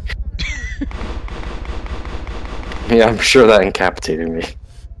leader. Yeah, I'm sure that incapacitated me.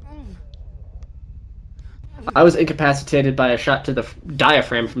 I was incapacitated by a shot to the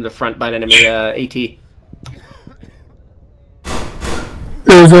diaphragm from the front by an enemy AT.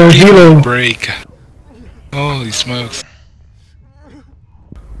 There's a helo. Break. Holy smokes.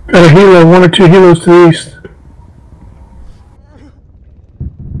 Got a helo, 1 or 2 helos to the east.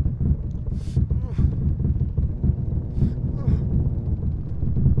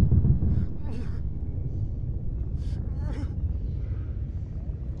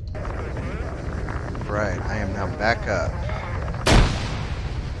 Right, I am now back up.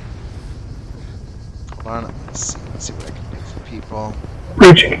 Hold on, let's see what I can do for people.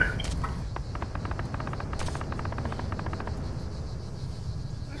 Breaching.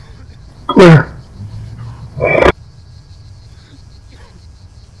 Clear.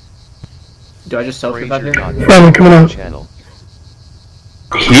 Do I just self-revive here? Finally coming out.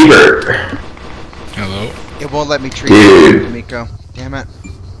 Hebert. Hello. It won't let me treat Dude. you, Miko. Damn it.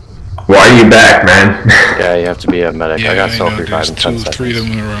 Why are you back, man? Yeah, you have to be a medic. Yeah, I got know. self-revive There's in 10 seconds. 3 of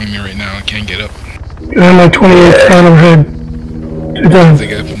them around me right now. I can't get up. I'm like 28 down overhead. 2 I times.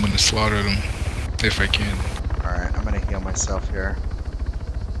 think I'm gonna slaughter them if I can. Alright, I'm gonna heal myself here.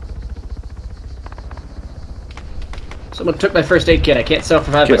 Someone took my first aid kit. I can't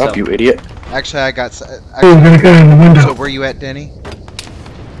self-revive Get myself. up, you idiot. Actually, I got. Oh, got a guy in the window. So where you at, Denny?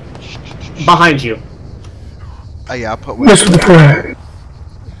 Behind you. Oh yeah, I'll put. This is the frag.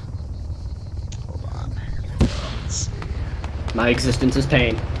 Hold on. Let's see. My existence is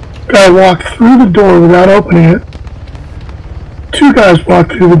pain. Guy walked through the door without opening it. 2 guys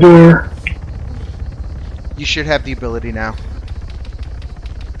walked through the door. You should have the ability now.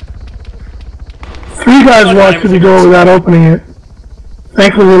 3 guys walked through the door without opening it.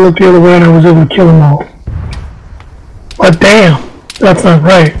 Thankfully they looked the other way and I was able to kill them all. But damn, that's not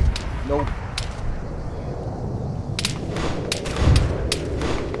right. Nope.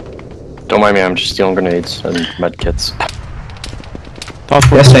 Don't mind me, I'm just stealing grenades and med kits.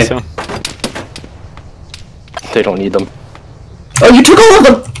 Yes, mate. They don't need them. Oh, you took all of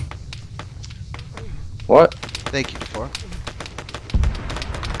them! What? Thank you for.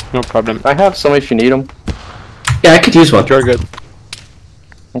 No problem. I have some if you need them. Yeah, I could use one. You're good.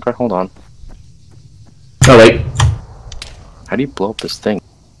 Okay, hold on. Oh, wait. How do you blow up this thing?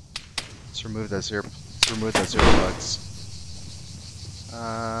 Let's remove those earplugs.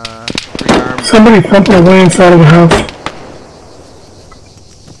 Rearm. Somebody thumping away inside of the house.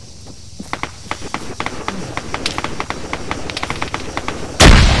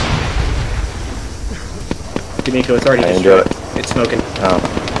 Kimiko, it's already I didn't do destroyed. it. It's smoking. Oh.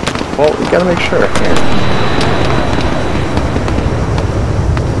 Well, we gotta make sure. Here.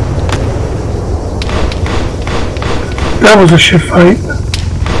 That was a shit fight.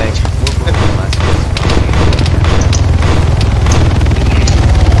 Thanks.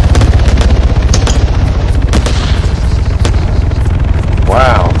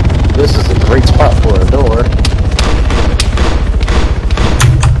 Wow, this is a great spot for a door.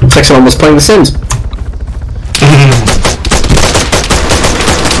 Looks like someone was playing The Sims.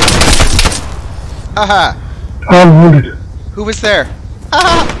 Haha! I'm wounded. Who was there?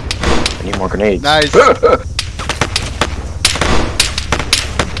 Haha! I need more grenades. Nice.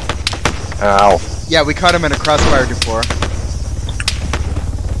 Ow. Yeah, we caught him in a crossfire before.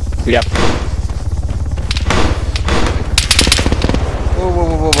 Yep. Whoa, whoa,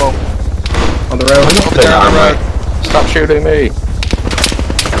 whoa, whoa, whoa. On the road. Over there on the road. Stop shooting me.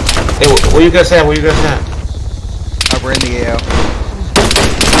 Hey, where you guys at? Where you guys at? We're in the AO.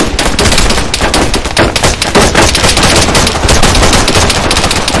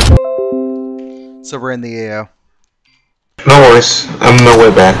 So we're in the AO. No worries. I'm on my way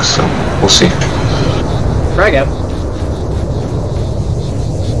back, so we'll see. Frag out.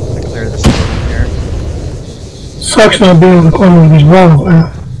 Clear this building here. Sucks not being able to climb over these walls, man.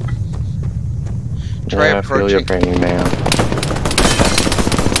 Try Yeah, I feel your approaching. pain, man.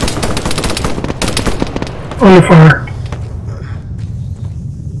 Under fire.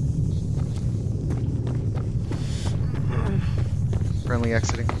 Friendly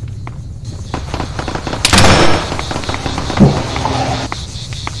exiting.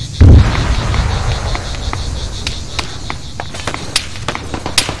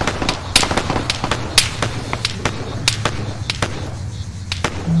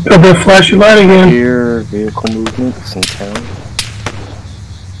 Got that flashy light again. Here, vehicle movements in town.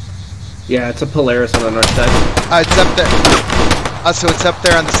 Yeah, it's a Polaris on the north side. It's up there. So it's up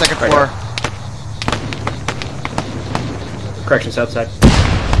there on the second floor. Correction, south side.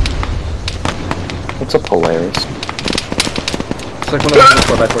 What's a Polaris? It's like one of those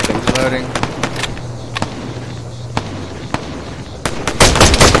 4x4 things. Loading.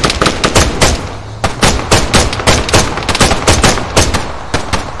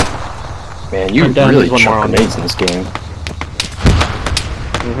 Man, you really chuck grenades in this game.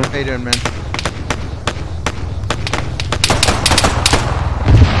 How you doing, man?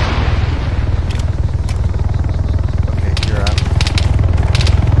 Okay, you're up.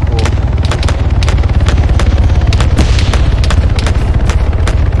 Cool.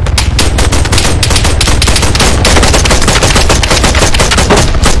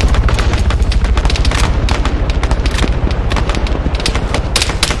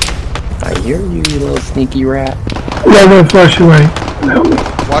 I hear you, you little sneaky rat. Yeah, I'm gonna flush away. Help me.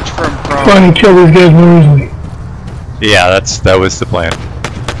 Watch from prone. Trying to kill these guys more easily. Yeah, that was the plan.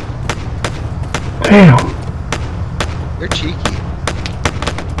 Damn. They're cheeky.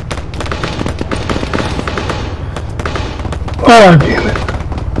 Oh, damn it.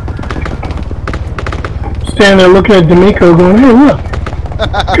 Standing there looking at D'Amico going, hey, look.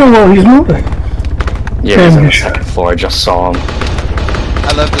 Come on, he's moving. Yeah, he's on the second floor. I just saw him.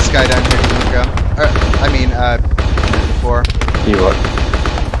 I love this guy down here, D'Amico. I mean, before. You what?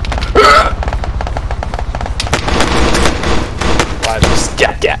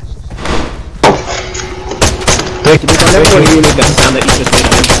 Yeah. Thank you. I never want to make that sound that you just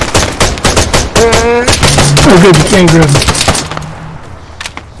made. Oh, good, you can't grab me.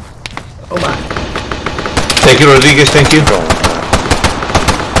 Oh my. Thank you, Rodriguez, thank you.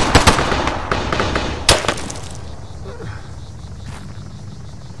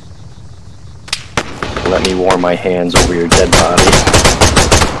 Let me warm my hands over your dead body.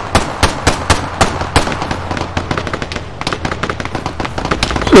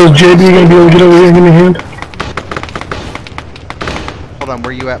 So is JB gonna be able to get over here and give me a hand? Hold on,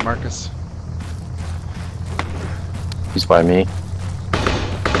 where you at, Marcus? He's by me.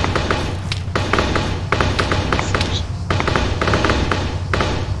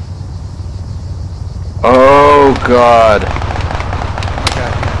 Oh God. Okay,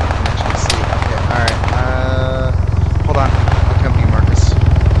 I can actually see. Okay, alright. Hold on. I'll come to you, Marcus.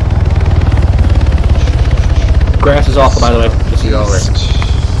 Grass is awful, by the way. Just so you all right.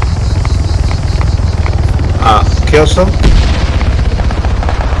 Kelso?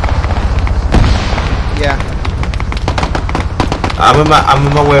 Yeah. I'm on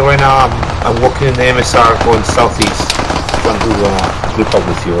my way right now. I'm walking in the MSR going southeast. Trying to keep up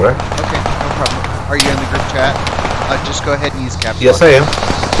with you, alright? Okay, no problem. Are you in the group chat? Just go ahead and use caps. Yes, I am.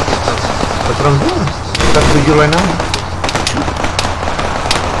 That's what I'm doing. I'm talking to you right now.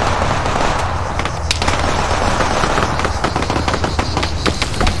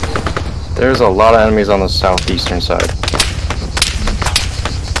 There's a lot of enemies on the southeastern side.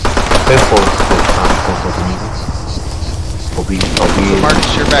 So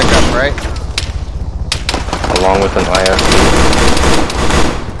Marcus, you're back up, right? Along with an IFV.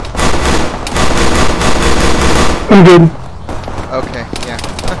 I'm good. Okay, yeah.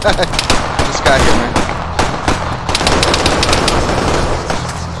 Just got here, man.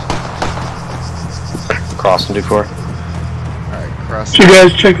 Crossing D4. Alright, cross. So you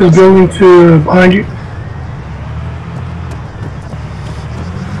guys check this building to behind you?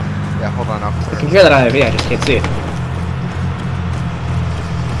 Yeah, hold on, I'll clear. I can hear that IFV, I just can't see it.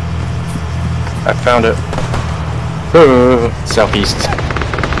 I found it. Southeast.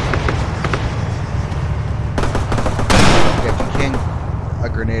 Yeah, if you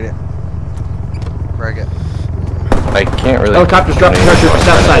can, grenade it. Frag it. I can't really. Helicopters dropping paratroopers,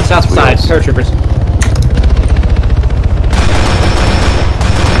 south side, paratroopers.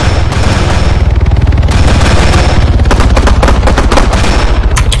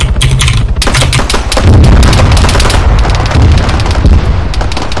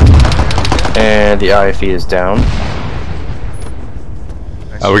 And the IFE is down.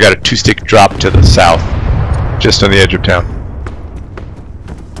 We got a 2-stick drop to the south, just on the edge of town.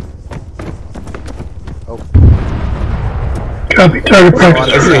 Copy, target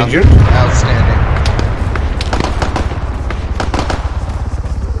practice. Outstanding.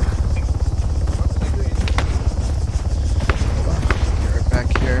 Get right back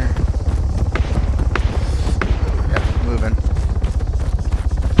here. Yep, moving.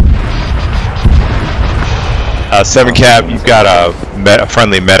 7 Cab, you've got a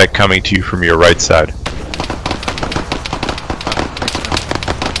friendly medic coming to you from your right side.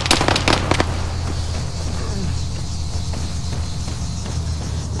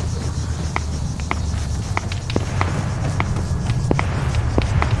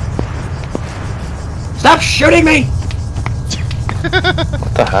 Stop shooting me!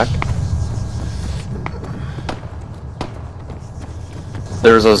 What the heck?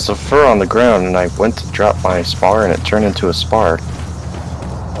 There's a Zephyr on the ground and I went to drop my spar and it turned into a spar.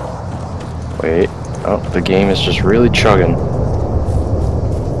 Wait. Oh, the game is just really chugging.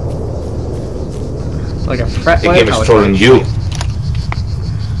 Like a fret The light? game is trolling you.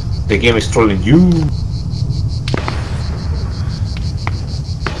 The game is trolling you.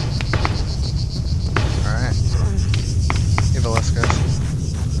 Alright. Hey, Velasquez.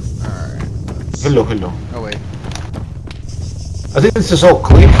 Alright. Hello, hello. Oh, wait. I think this is all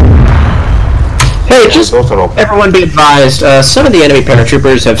clear. Hey, just everyone be advised, some of the enemy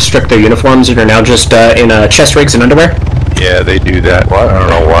paratroopers have stripped their uniforms and are now just in chest rigs and underwear. Yeah, they do that. What? I don't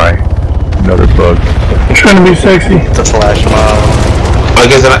know why. Another bug. Trying to be sexy. The flash mob. I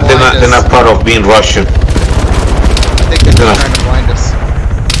guess they're not proud of being Russian. I think they're just trying to blind us.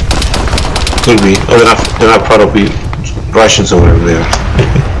 Could be. Oh, they're not proud of being Russians or whatever they are.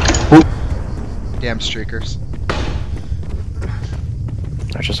 Damn streakers.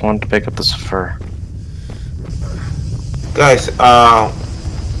 I just wanted to pick up this fur. Guys,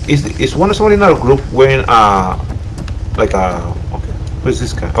 is one of somebody in our group wearing like okay, who's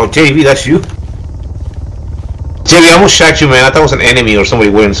this guy? Oh, JV, that's you. JV, I almost shot you, man. I thought it was an enemy or somebody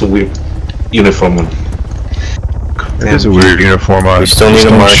wearing some weird uniform on. There's a weird uniform on. We still need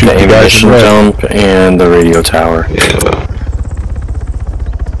to mark the ammunition dump and the radio tower. Yeah, well.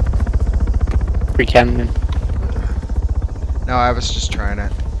 We can. No, I was just trying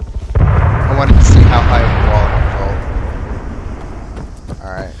it. I wanted to see how high of the wall I could fall.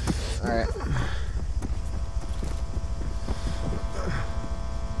 Alright. Alright.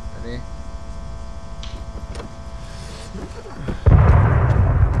 Ready?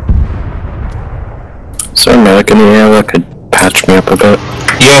 Is there a medic in the air that could patch me up a bit?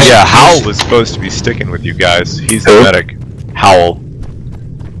 Yes. Yeah, Howell was supposed to be sticking with you guys. He's the medic. Howell.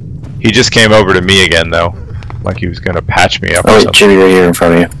 He just came over to me again, though. Like he was gonna patch me up or something. Jimmy, right here in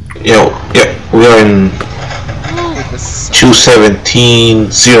front of you. Yeah, we are in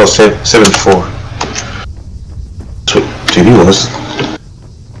 217-074. That's what JV was.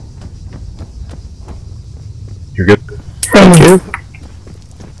 You're good. Thank you.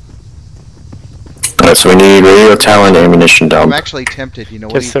 Alright, so we need radio tower and ammunition dump. I'm actually tempted, you know,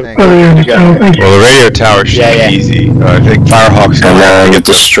 what do you think? Well, the radio tower should be easy. I think Firehawk's And gonna then get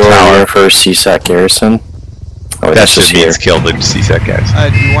the destroyer tower. for CSAT garrison. Oh, wait, That's this just is means kill the CSAT guys.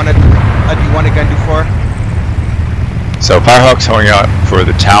 Do you want a gun before? So Firehawk's going out for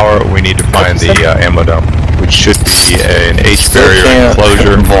the tower. We need to find the ammo dump, which should be an H barrier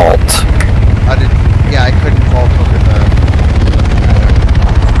enclosure. Vault. Yeah, I couldn't vault over the.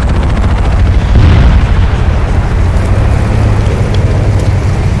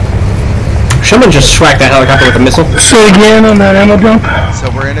 Someone just swacked that helicopter with a missile. Say again on that ammo dump.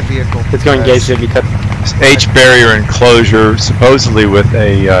 So we're in a vehicle. Let's go engage the vehicle. H barrier enclosure, supposedly with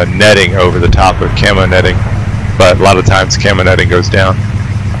a netting over the top of camo netting, but a lot of times camo netting goes down.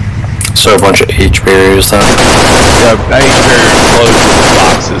 So a bunch of H barriers then? Yeah, H barrier enclosure with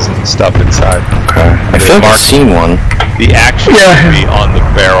boxes and stuff inside. Okay. I feel like I've seen one. The action should be on the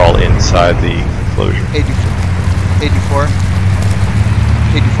barrel inside the enclosure. 84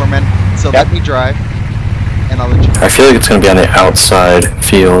 men. So let me drive, and I'll let you know. I feel like it's gonna be on the outside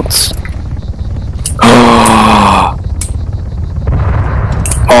fields. Oh,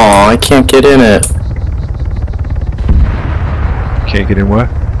 I can't get in it. Can't get in what?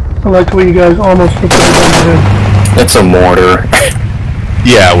 I like the way you guys almost put that on the head. It's a mortar.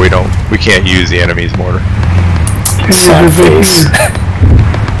 Yeah, we can't use the enemy's mortar. Sad face.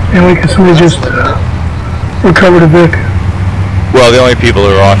 And we can somebody just recover the Vic. Well, the only people who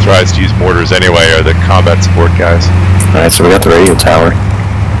are authorized to use mortars anyway are the combat support guys. Alright, so we got the radio tower.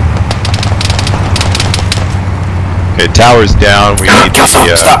 Okay, tower's down. We need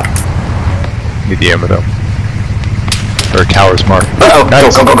Stop. Need the ammo dump. Or tower's marked. Uh-oh,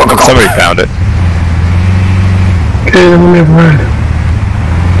 Nice. go. Somebody found it. Okay, then we have red.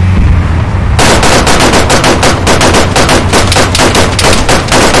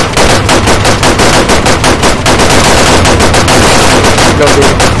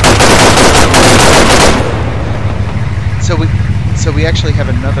 So we actually have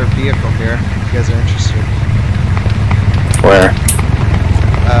another vehicle here. If you guys are interested. Where?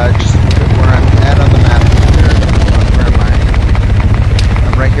 Just where I'm at on the map. Where am I?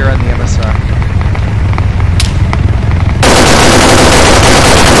 I'm right here on the MSR.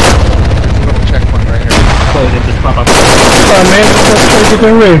 There's a little checkpoint right here. Close it, just pop up. Man, let's try to get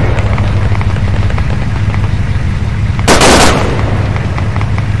that rig.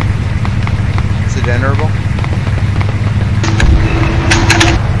 Is it enter-able?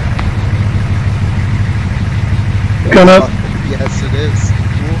 Gun up. Yes, it is.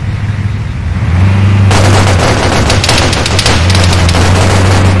 Cool.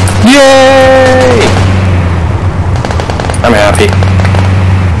 Yay! I'm happy.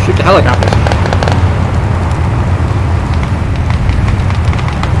 Shoot the helicopters.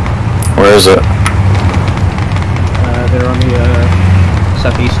 Where is it? They're on the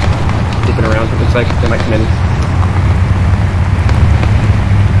southeast, dipping around. It looks like they might come in.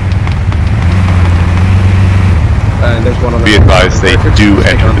 And there's one on the. Be advised, they do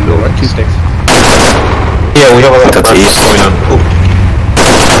enter the building. 2 sticks. Yeah, we have a lot of That's east. going on. Oh.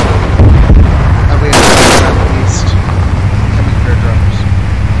 We have east. Coming for droppers.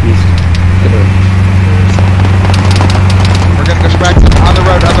 East. We're gonna go back on the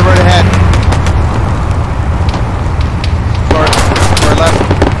road ahead. Floor left.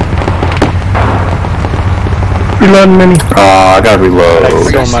 Reloading mini. I gotta reload. Are you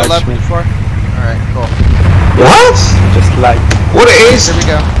still left before? Alright, cool. What? Just like. What is? Here we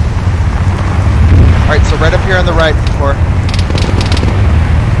go. Alright, so right up here on the right before.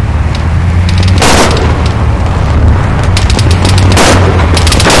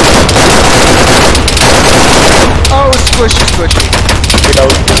 Oh, squishy.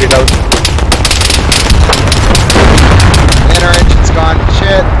 Reload. And our engine's gone.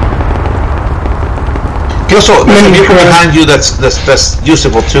 Shit. Also, there's a vehicle behind you that's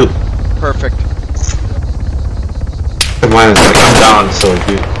usable too. Perfect. The mine is like, I'm down, so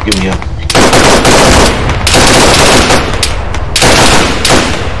you give me up.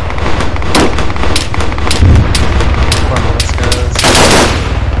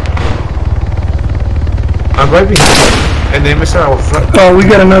 I'm right behind you. And then Mr. Our front. Oh, we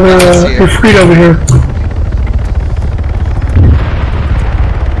got another Ifrit over here.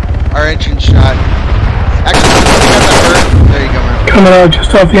 Our engine shot. Actually, we got that bird. There you go, man. Coming out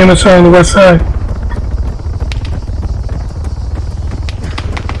just off the MSR on the west side.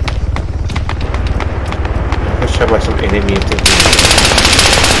 Let's try by some enemy thing.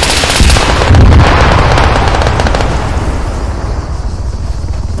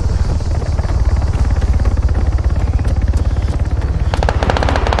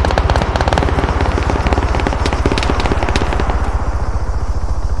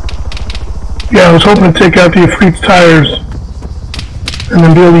 Yeah, I was hoping to take out the Ifrit's tires and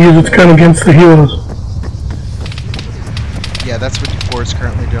then be able to use its gun against the helos. Yeah, that's what D4 is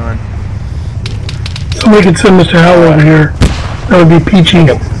currently doing. Somebody could send Mr. Howell over here. That would be peachy.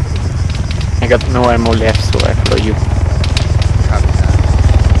 I got no ammo left, so I follow you. Copy that.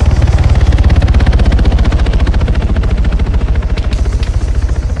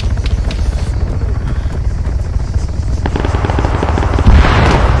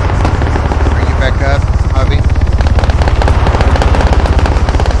 Are you back up, Javi?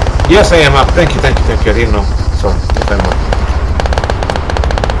 Yes, I am up. Thank you. I didn't know. So, yes, I'm up.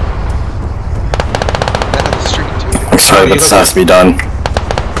 Sorry, but this has to be done.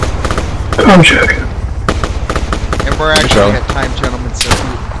 I'm checking. And we're actually at time, gentlemen, so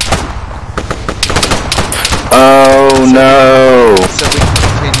no. So we can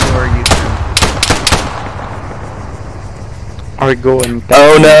continue, or you can. Are we going?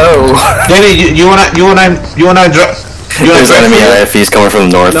 Oh no. Danny, you wanna drop? There's enemy IFEs coming from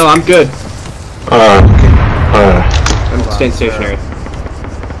the north. No, I'm good. Okay. I'm staying stationary.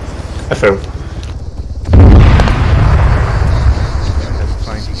 Fair.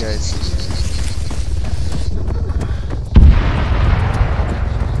 Find you guys.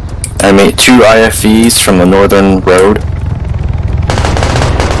 I made 2 IFEs from the northern road.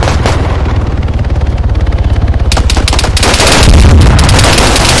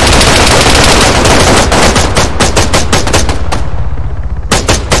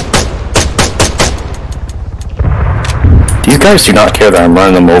 These guys do not care that I'm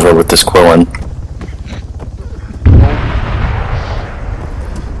running them over with this Quillen.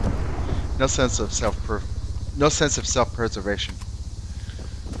 No sense of self-preservation.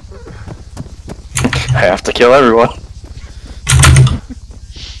 I have to kill everyone.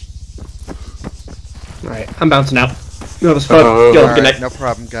 Alright, I'm bouncing out. You have a spot. Yo, good Alright, night. no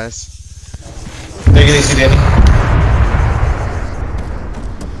problem, guys. Take it easy, Danny.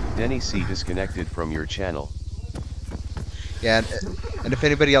 Denny C disconnected from your channel. Yeah, and if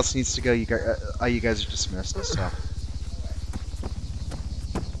anybody else needs to go, you guys are dismissed. So.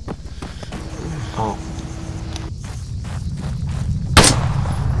 Oh.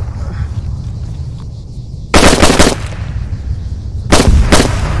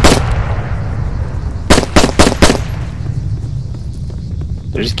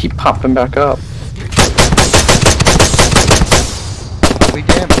 They just keep popping back up. We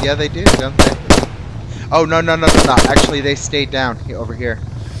damn, yeah they do, don't they? Oh no. Actually, they stayed down over here.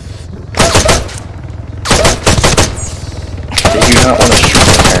 They do not want to shoot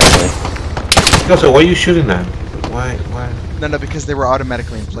apparently. So why are you shooting at? Why? No, because they were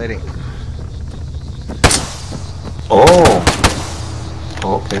automatically inflating. Oh.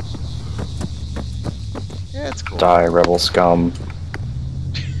 Okay. That's cool. Die, rebel scum.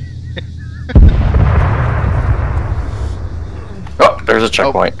 Oh, there's a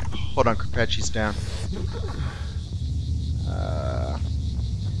checkpoint. Oh, hold on, Carpacci's down.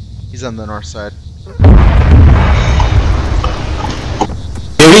 He's on the north side.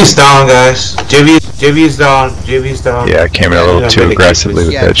 JV's down, guys. JV's down. JV's down. Yeah, I came in a little too aggressively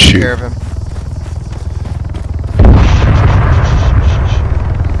with that shoot. Care of him.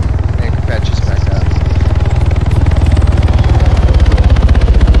 Hey, Carpacci's back up.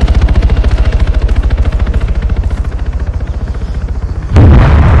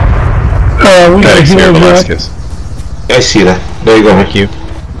 We got a hero back. I see that. There you go. Thank you.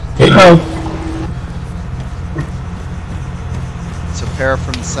 So para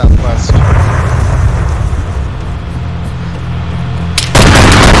from the southwest.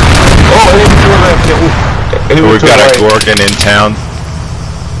 We've got a Gorgon in town.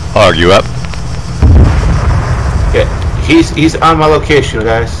 Hog, you up? Yeah, he's on my location,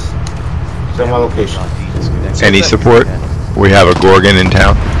 guys. He's on my location. Any support? We have a Gorgon in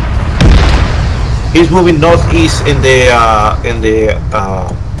town. He's moving northeast in the what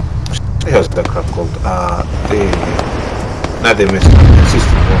the hell's that crap called? Not the missile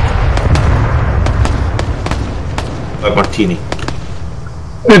system. Martini.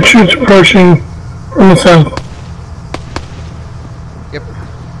 The troops approaching from the south. Yep.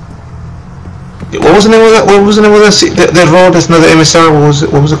 What was the name of that? What was the name of that road? That's not the MSR.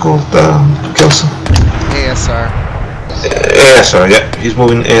 What was it called? Kelso? ASR. ASR. Yeah, he's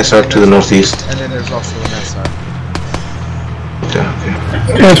moving ASR to the northeast. And then there's also an SR. Okay.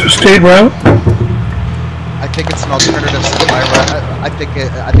 Stands for state route. I think it's an alternative supply route. I think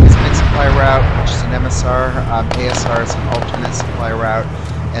it's a mixed supply route, which is an MSR. ASR is an alternate supply route,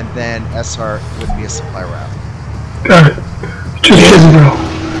 and then SR would be a supply route. Got it. Just didn't know.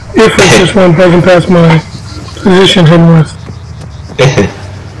 If it's just one person past my position heading west.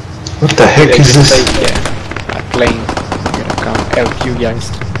 What the heck is this? A plane gonna come help you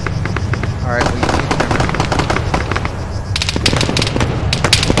guys. Alright, well, you keep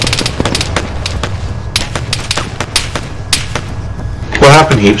What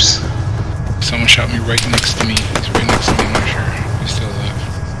happened, Heaps? Someone shot me right next to me. He's right next to me, I'm not sure. He's still alive.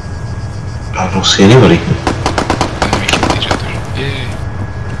 I don't see anybody. And we killed each other. Yeah.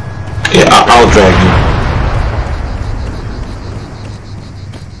 Yeah, I'll drag you.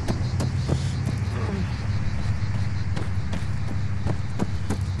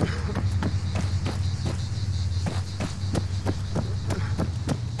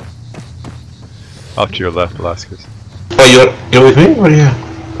 Off to your left, Velasquez. Oh, you're with me? Or yeah?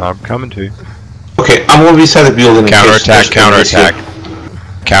 I'm coming to you. Okay, I'm gonna be beside the building. Counterattack, counterattack.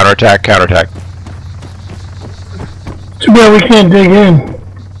 Counterattack, counterattack. Too bad we can't dig in.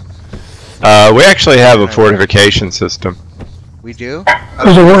 We actually have a fortification system. We do? How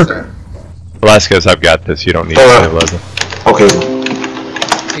does it work? Velasquez, I've got this. You don't need to say Leslie. Okay.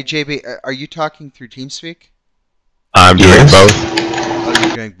 Hey, JB, are you talking through TeamSpeak? I'm doing both. Oh,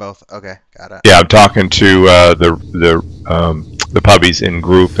 you're doing both. Okay, got it. Yeah, I'm talking to the puppies in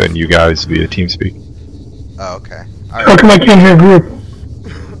group and you guys via TeamSpeak. Oh, okay. How come I can't hear group?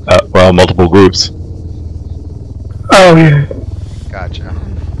 Well, multiple groups. Oh, yeah. Gotcha.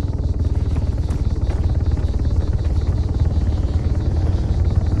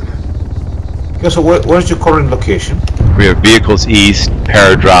 Okay, so where's your current location? We have vehicles east,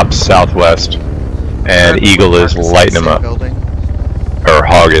 paradrops southwest, and Eagle is lighting them up. Building. Or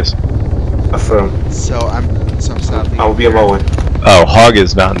Hog is. Affirm. So I'm south. I'll be about way. Oh, Hog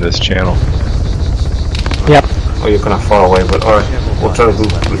is not in this channel. Yep. Oh, you're kinda far away, but alright. We'll try to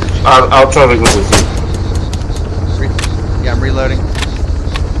group. I'll try to group with you. Yeah, I'm reloading.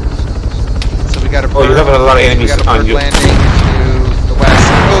 So we got a Oh, you have a lot of enemies on you. landing to the west.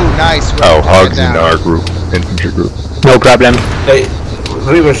 Oh, nice. Oh, Hog's in our group, infantry group. No problem. Hey,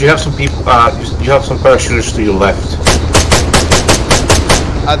 Rivers, you have some people. You have some parachuters to your left.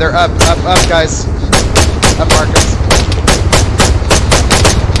 They're up, guys. Up, Marcus.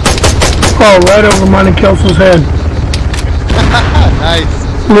 Oh, right over mine and Kelso's head. Nice.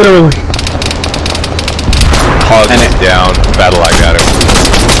 Literally. Hog is down. Battle, I got him.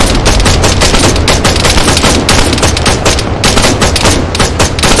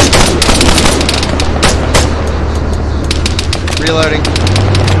 Reloading.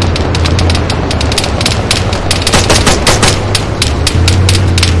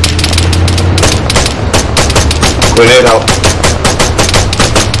 Grenade out.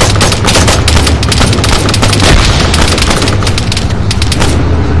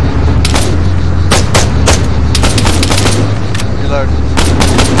 Reload.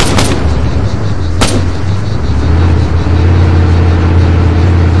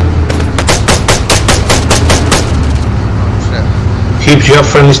 Keep you have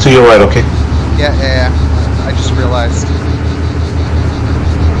friendlies to your right, okay? Yeah. I just realized.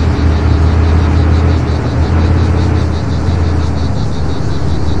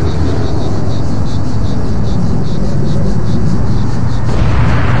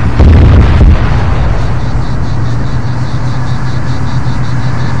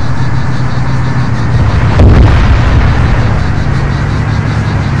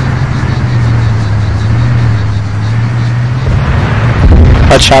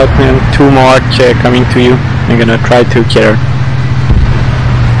 Watch out, man. 2 more coming to you. I'm gonna try to kill her.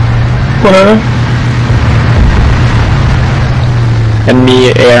 Whatever.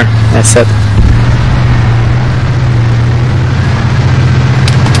 Enemy air, I said.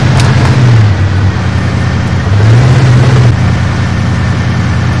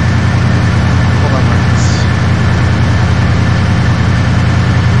 Hold on, Marcus.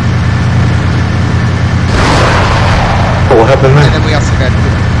 Oh, what happened, man? And then we also got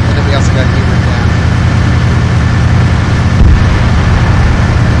Hebron down.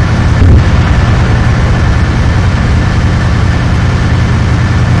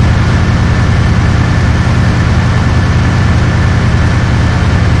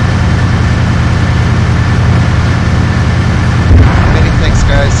 Many thanks,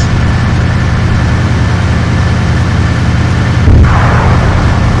 guys.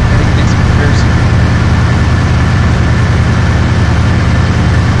 Many thanks for comparison.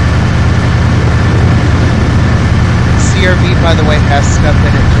 CRV, by the way, has stuff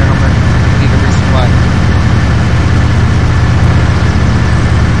in it, gentlemen. We need a resupply.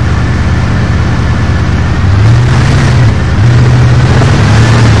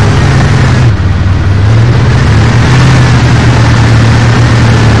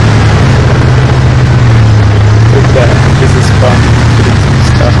 This is fun. Doing some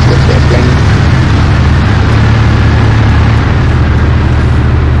stuff with the plane.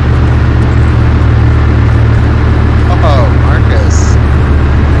 Oh, Marcus.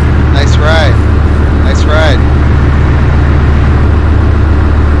 Nice ride. Nice ride.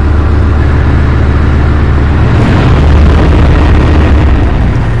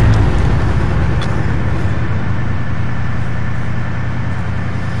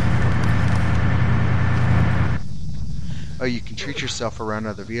 Oh, you can treat yourself around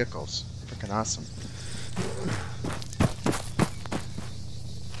other vehicles. Freaking awesome.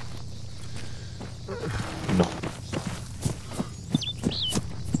 No.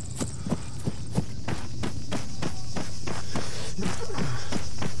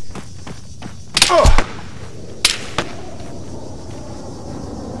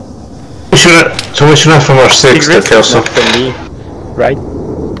 So we should have from our 6 to Kelso. For me, right?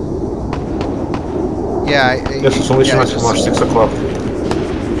 Yeah, Yes, so we should have from our 6 o'clock.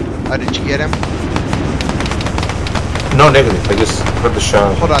 Did you get him? No, negative. I just heard the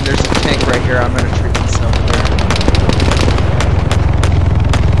shot. Hold on, there's a tank right here. I'm gonna treat myself there.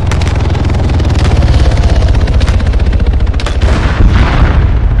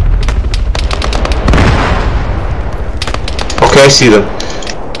 Okay, I see them.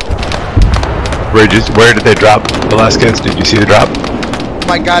 Where did they drop, Velasquez? Did you see the drop? Oh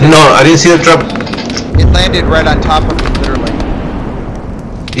my god. No, I didn't see the drop. It landed right on top of me, literally.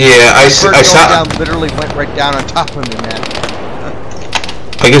 Yeah, I saw. Down, literally went right down on top of me, man.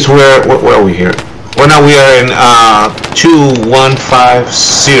 I guess where are we here? Well, now we are in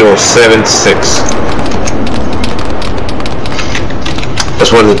 215076.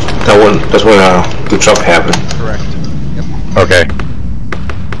 That's where the drop happened. Correct. Yep. Okay.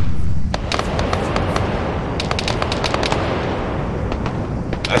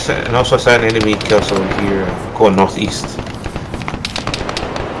 And also I saw an enemy Kelso here going northeast.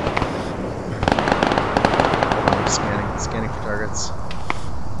 Scanning for targets.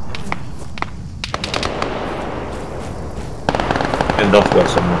 And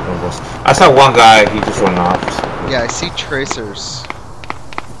northwest or northwest. I saw one guy, he just ran off. Yeah, I see tracers.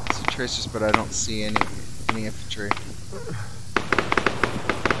 But I don't see any infantry.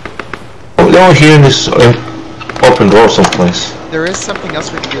 They're here in this open door someplace. There is something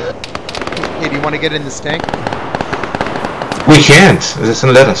else we can do. Hey, do you want to get in this tank? We can't. It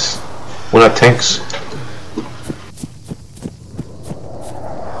doesn't let us. We're not tanks.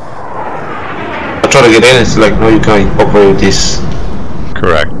 I try to get in, it's like, no, you can't operate this.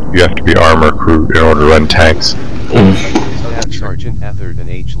 Correct. You have to be armor crew in order to run tanks. Sergeant Atherton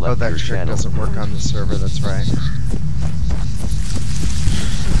H left that your trick channel. doesn't work on the server, that's right.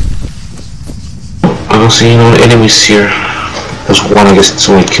 I don't see no enemies here. There's one, I guess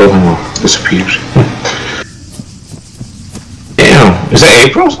someone killed him or disappeared. Damn, is that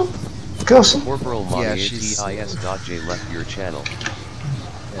April or something? Kelso? Corporal Yeah, Monty left your channel.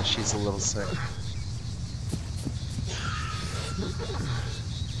 Yeah, she's a little sick.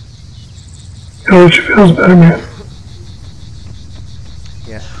 I hope she feels better, man.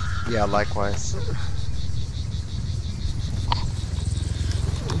 Yeah, likewise.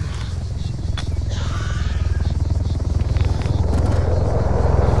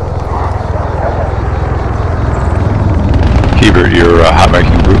 Hebert, your hot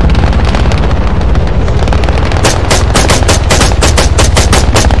making group.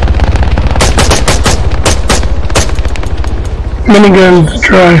 Miniguns to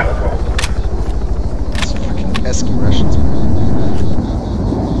try. These freaking pesky Russians.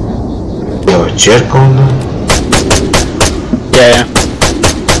 You have a jet going on? Yeah.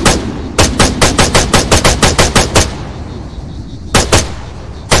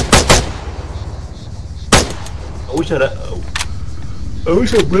 I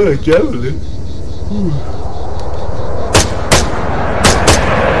wish I brought a javelin.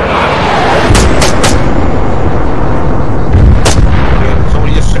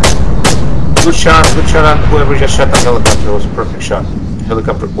 Somebody just good shot on whoever just shot the helicopter. It was a perfect shot.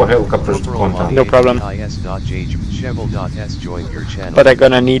 Helicopter's one time. No problem. Is.Chevel.s joined your channel. But I'm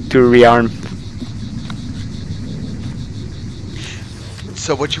gonna need to rearm.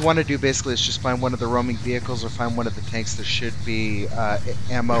 So what you want to do basically is just find one of the roaming vehicles or find one of the tanks. There should be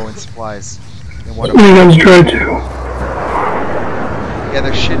ammo and supplies. Miniguns try too. Yeah,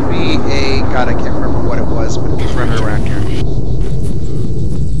 there should be a... God, I can't remember what it was, but it was running around here.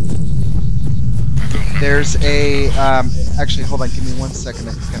 There's a... actually, hold on, give me 1 second.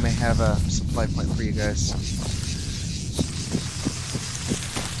 I think I may have a supply point for you guys.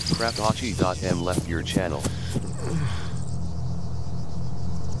 Crapachi.m left your channel.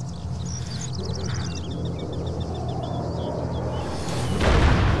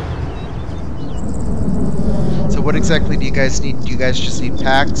 So what exactly do you guys need? Do you guys just need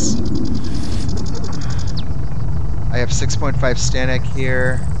packs? I have 6.5 Stanek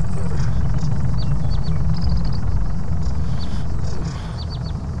here.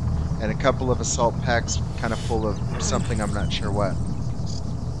 And a couple of assault packs kind of full of something, I'm not sure what.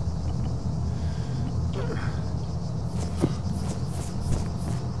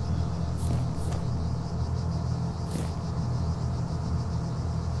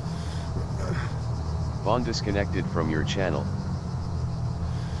 Vaughn disconnected from your channel.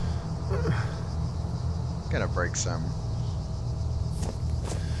 Gonna break some.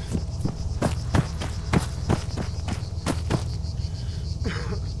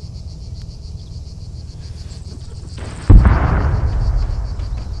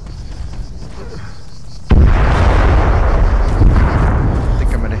 I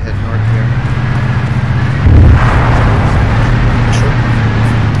think I'm gonna head north here.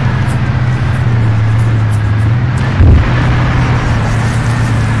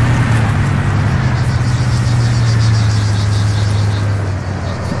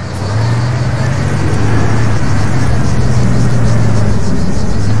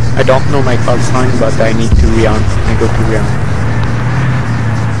 I don't know my call sign, but I need to rearm. I go to rearm.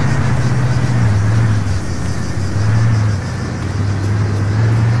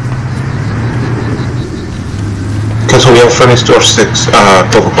 Okay, so we have friendly store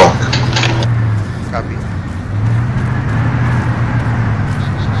 12 o'clock. Copy.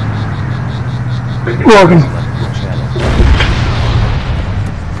 Welcome.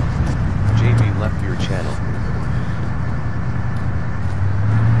 JB left your channel.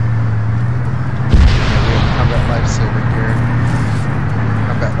 Combat lifesaver here.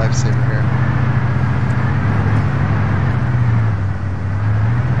 Combat lifesaver here.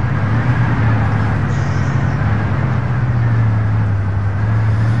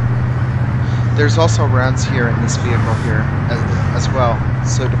 There's also rounds here in this vehicle here as well.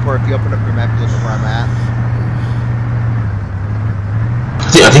 So Depor, if you open up your map, look at where I'm at.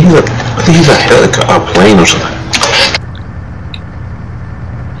 I think he's a plane or something.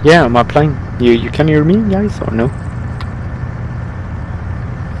 Yeah, I'm a plane. You can hear me, guys, or no?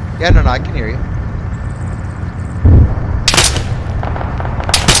 Yeah, no, I can hear you.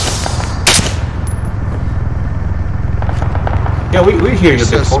 Yeah, we hear you.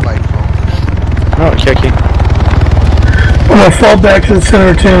 So spiteful. Oh, checking. I'm gonna fall back to the center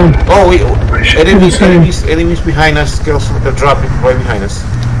of town. Oh, enemies behind us. Kelso, they're dropping right behind us.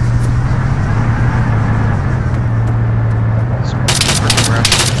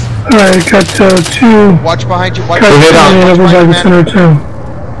 Alright, got two. Watch behind you. Watch behind you. Over by the center of town.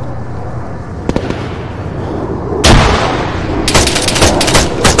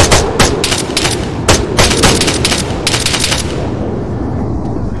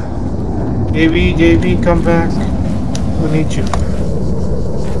 JV, come back. We need you.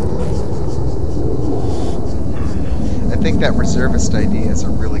 I think that reservist idea is a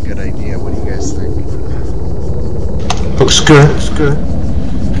really good idea. What do you guys think? Looks good. Looks good.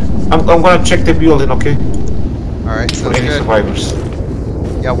 I'm gonna check the building, okay? Alright, sounds any good. survivors.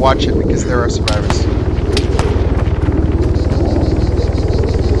 Yeah, watch it because there are survivors.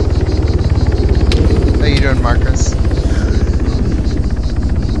 How you doing, Marcus?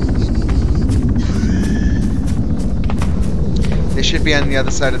 They should be on the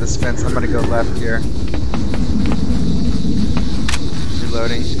other side of this fence. I'm gonna go left here.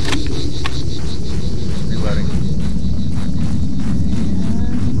 Reloading. Reloading.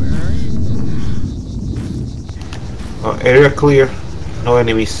 Where are you? Area clear. No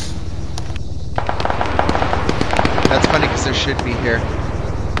enemies. That's funny because there should be here.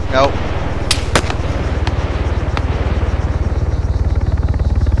 Nope.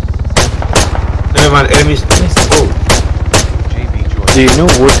 Never mind, enemies. Oh. Do you know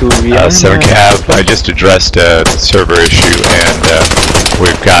what will be on? 7Cav, I just addressed a server issue, and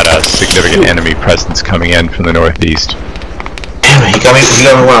we've got a significant enemy presence coming in from the northeast. Damn it, he got me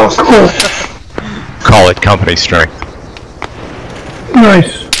well. Call it company strength.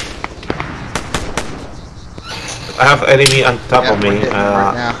 Nice. I have enemy on top of me.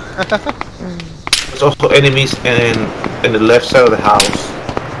 Right now. There's also enemies in the left side of the house.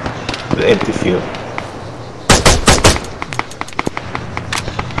 The empty field.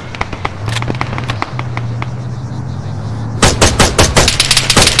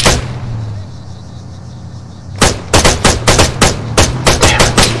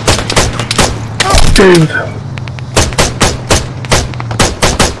 Dude.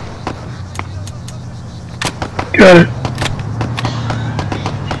 Got it.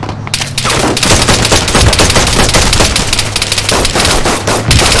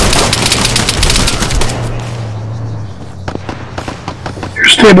 You're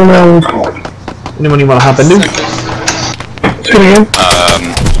stable now, let's go. Anyone want to hop into? Say it again.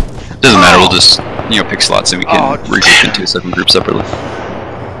 Doesn't matter, we'll just, pick slots and we can regroup into a separate group separately.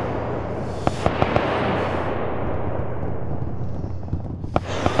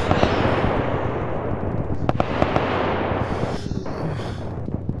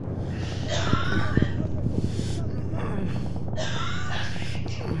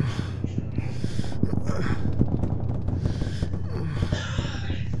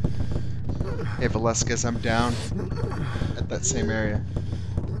 Hey, Velasquez, I'm down at that same area.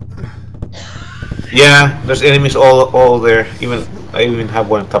 Yeah, there's enemies all there. I even have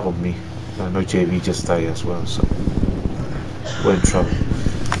one on top of me. I know JV just died as well, so we're in trouble.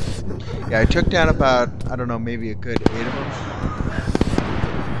 Yeah, I took down about, I don't know, maybe a good 8 of them.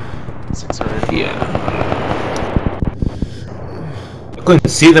 6 or 8. Yeah. I couldn't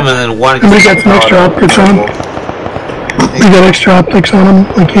see them, and then one. And we got some extra optics on them. We got extra optics on them.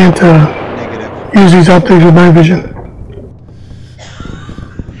 I can't use these optics with night vision.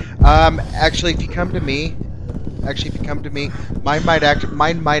 Actually, if you come to me, mine might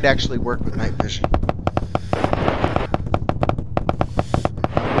actually work with night vision.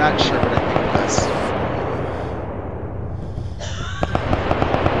 I'm not sure, but I think it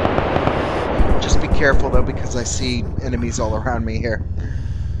does. Just be careful though, because I see enemies all around me here.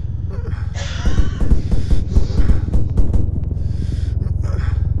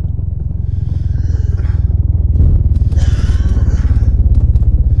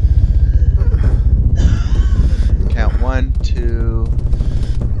 Count 1, 2,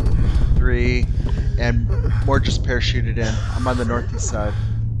 3, and more just parachuted in. I'm on the northeast side.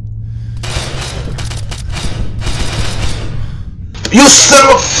 You son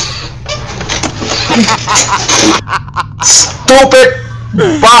of stupid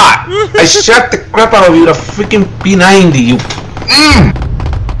bot! I shot the crap out of you with a freaking P90. You.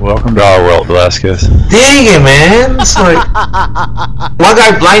 Welcome to our world, Velasquez. Dang it, man! It's like one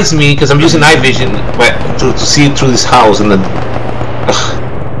guy blinds me because I'm using night vision to see through this house, and then I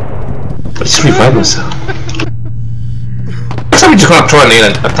just revive myself. I'm just gonna throw a nail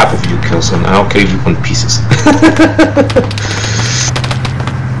on top of you, Kelso. I don't care if you want pieces.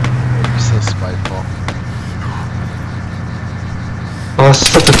 You're so spiteful. Oh, it's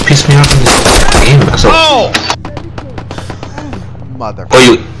supposed to piss me off in this game. So, oh! Mother.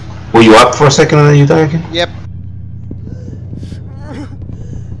 Were you up for a second and then you die again? Yep.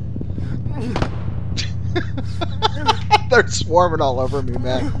 They're swarming all over me,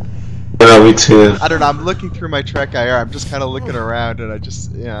 man. Yeah, me too. I don't know, I'm looking through my Trek IR, I'm just kind of looking around and I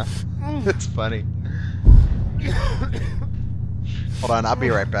just, yeah. It's funny. Hold on, I'll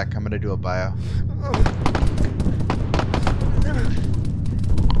be right back. I'm gonna do a bio.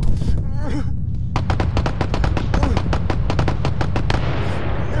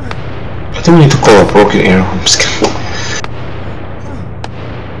 think we need to call a broken arrow. I'm just kidding.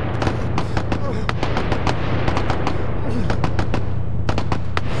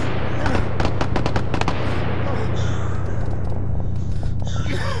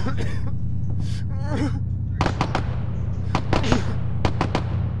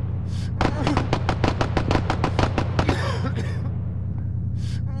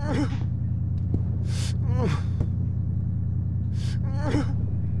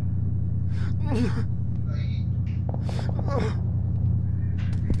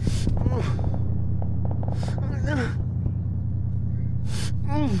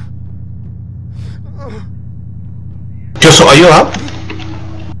 Kelso, are you up?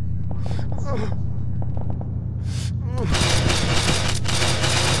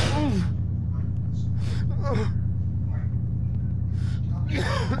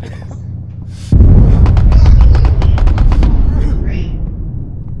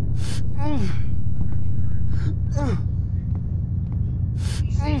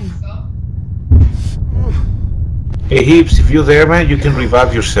 Hey Heaps, if you're there, man, you can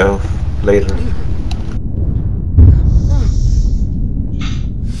revive yourself later.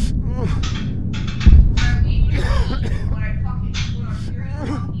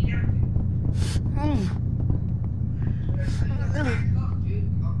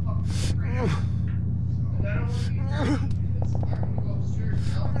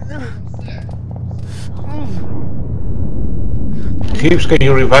 Heaps, can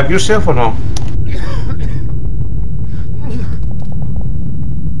you revive yourself or no?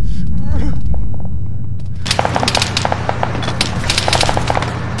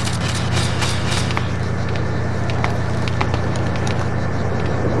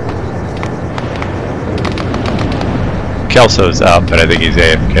 Kelso's up, but I think he's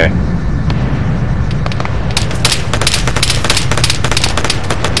AFK.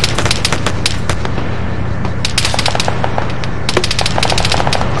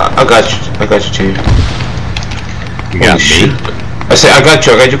 I got you, Chief. You got me? I said, I got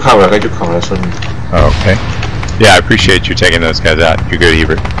you covered, that's what I mean. Oh, okay. Yeah, I appreciate you taking those guys out. You're good,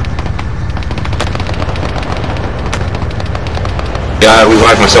 Hebert. Yeah, I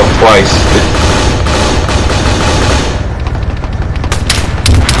revived myself twice.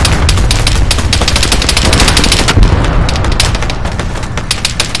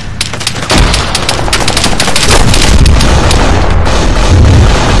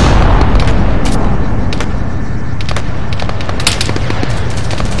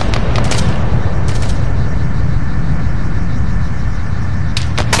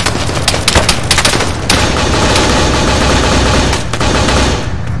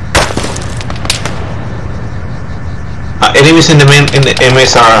 Enemies in the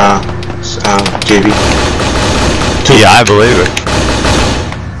MSR, JV. Yeah, I believe it.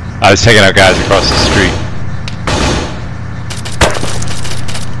 I was taking out guys across the street.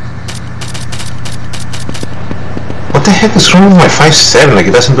 What the heck is wrong with my 5.7? Like,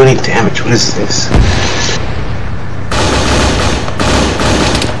 it doesn't do any damage. What is this?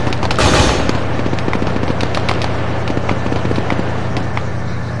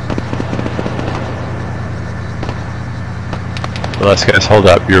 Well, let's guys hold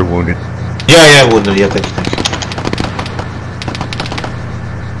up. You're wounded. Yeah, wounded. Yeah, thank you.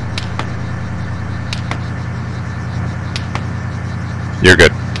 You're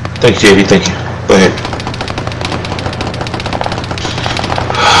good. Thank you, JV. Thank you. Go ahead.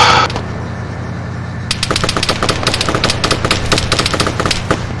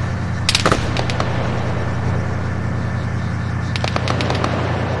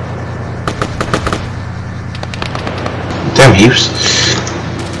 Damn, Heaps.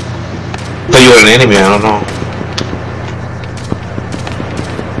 Thought you were an enemy, I don't know.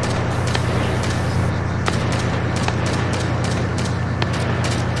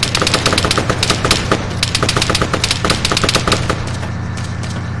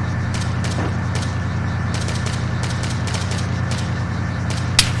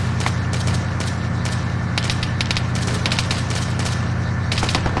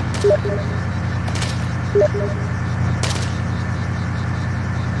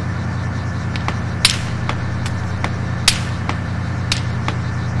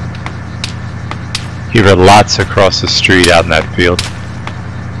 You've got lots across the street out in that field.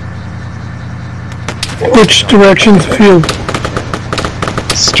 Which direction's the field?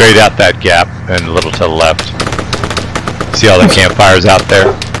 Straight out that gap and a little to the left. See all the campfires out there?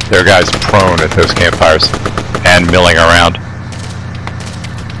 There are guys prone at those campfires and milling around.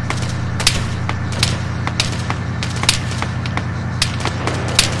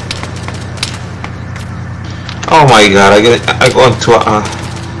 Oh my god, I go into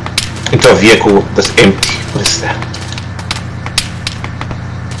into a vehicle that's empty. What is that?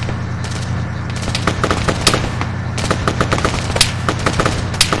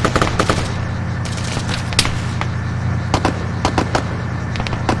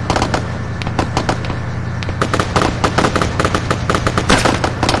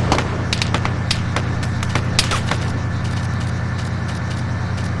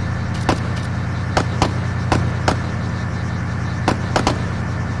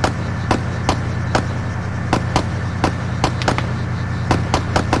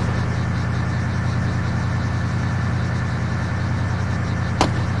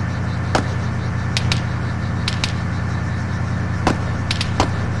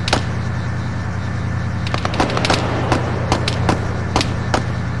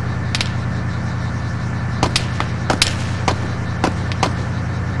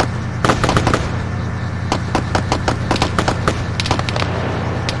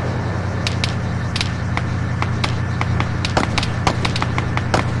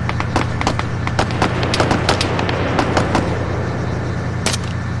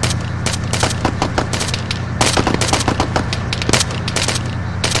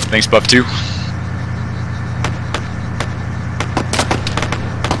 Thanks, Buff 2.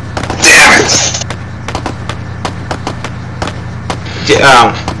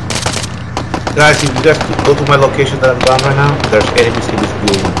 Damn it! Guys, if you guys go to my location that I'm gone right now, there's enemies in this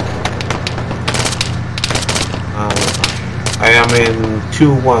building. I am in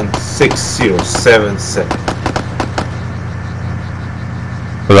 216077.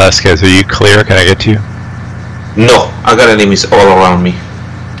 Velasquez, are you clear? Can I get to you? No, I got enemies all around me.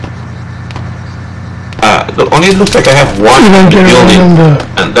 It only looks like I have one in the building,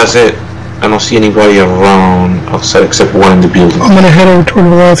 and that's it. I don't see anybody around outside except one in the building. I'm gonna head over toward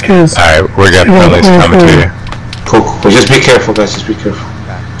Velasquez. Alright, we're getting friendlies coming to you. Cool, cool. Just be careful, guys. Just be careful.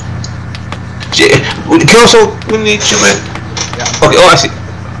 Kelso, we need you, man. Yeah. Okay. Oh, I see.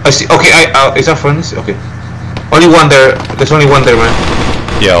 I see. Okay. Is that friendlies? Okay. Only one there. There's only one there, man.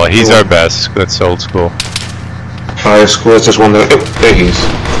 Yeah, well, he's our best. That's old school. Alright, school. There's just one there. Oh, there he is.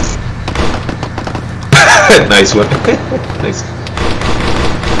 Nice one. Nice.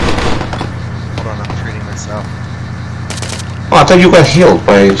 Hold on, I'm treating myself. Oh, I thought you got healed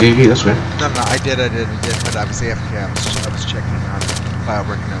by JV, that's weird. No, I did, but I was AFK. I was checking on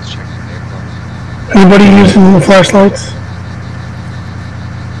Filebrick and I was checking on April. Anybody using the flashlights?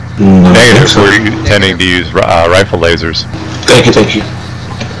 No, negative, we're intending to use rifle lasers. Thank you, thank you.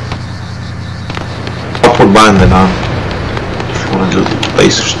 I'll put mine then on. If you want to do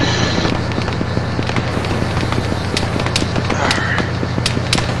lasers.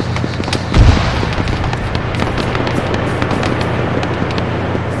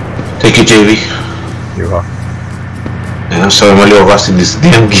 Thank you, JV. You're welcome. Yeah, I'm sorry, I'm a little rusty in this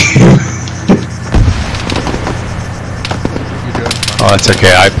damn game. Oh, it's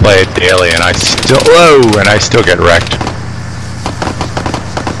okay. I play it daily, and I still get wrecked.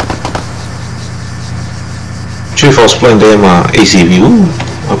 Chief, I was playing them ACV. Ooh,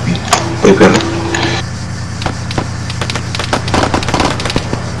 okay, way better.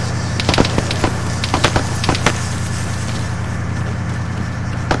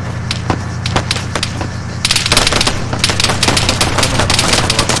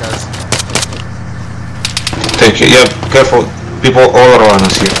 Thank you. Yeah, careful. People all around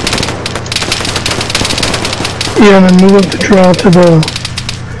us here. Yeah, and then move up the trail to the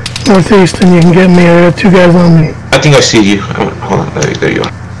northeast and you can get me. I got two guys on me. I think I see you. Hold on, there you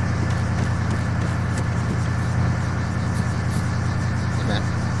are.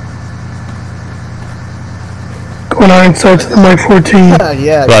 Going iron sights to the Mike 14.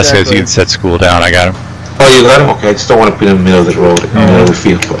 Yeah, Velasquez, you can set school down. I got him. Oh, you got him? Okay, I just don't want to be in the middle of the road, in the middle of the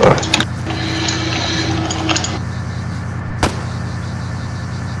field. Alright.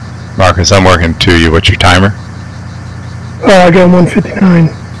 Marcus, I'm working to you. What's your timer? I got 159.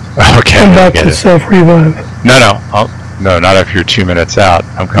 Okay. I'm back to self-revive. No, no, not if you're 2 minutes out.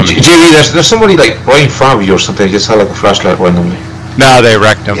 I'm coming. JV, there's somebody like right in front of you or something. I just had like a flashlight randomly. No, they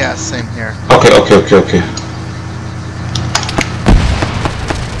wrecked him. Yeah, same here. Okay. Let's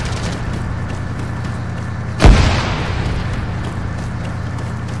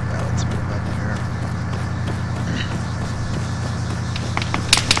move back here.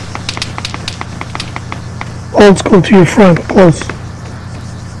 Old school to your front, close.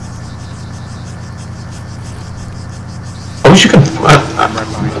 I wish you could.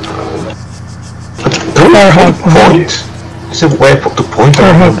 Firehawk behind you. Is it where I put the point?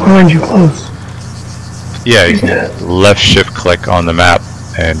 Firehawk behind you, close. Yeah, you can left shift click on the map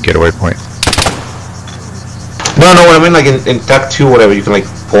and get a waypoint. No, what I mean like in TAC 2 whatever, you can like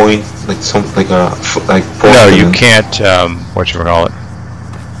point, like something like a like. Point No, you can't. Whatchamacallit.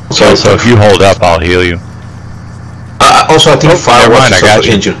 So if you hold up, I'll heal you. Also, I think Firewatch is also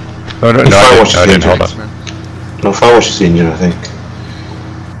injured. No, I didn't hold up. No, Firewatch is injured, I think.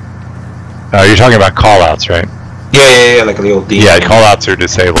 You're talking about callouts, right? Yeah, like a little D. Yeah, callouts are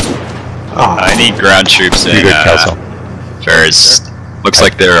disabled. Oh. I need ground troops in Kelso. Ferris. Looks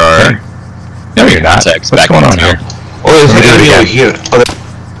like there are No, you're not. contacts What's back going on in here? town. Oh, there's an enemy over here.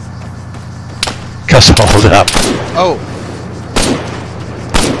 Kelso, hold it up. Oh.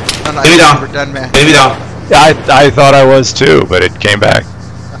 No, Enemy down. We're done, man. Enemy down. Yeah, I thought I was too, but it came back.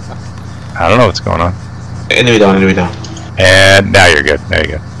 I don't know what's going on. Enemy down, enemy down. And now you're good. There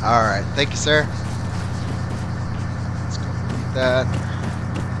you go. All right, thank you, sir. Let's go read that.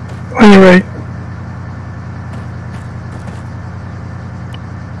 On your right.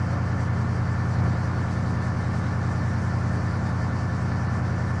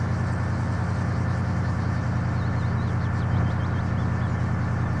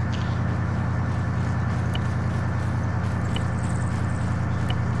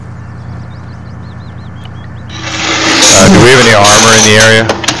 Do we have any armor in the area?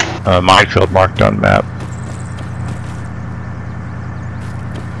 Minefield marked on map.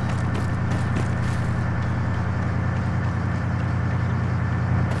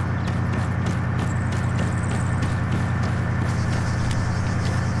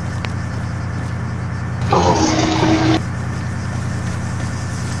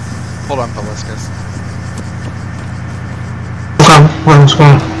 Hold on, Velasquez. What's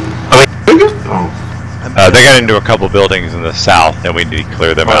going on? They got into a couple buildings in the south, and we need to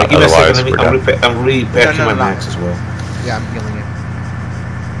clear them out. Give me a Otherwise, second. we're done. I'm repacking my max as well. Yeah, I'm healing you.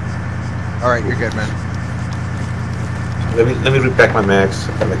 All right, you're good, man. Let me repack my max.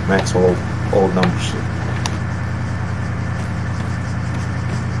 I like max all numbers.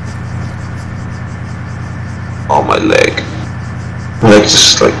 Oh, my leg. My leg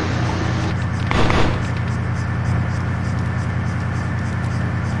just like.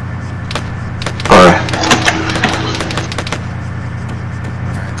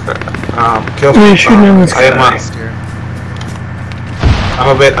 What are you shooting in the sky? I'm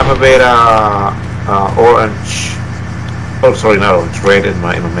a bit orange. Oh, sorry, not orange. Red in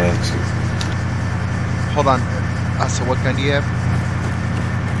my max. Hold on. So what gun do you have?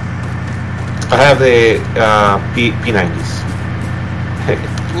 I have the P90s.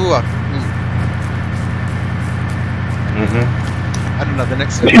 Ooh. I don't know. The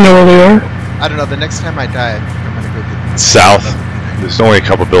next time. Do you know where they are? I don't know. The next time I die, I'm gonna go get. South. There's only a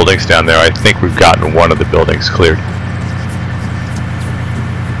couple buildings down there. I think we've gotten one of the buildings cleared.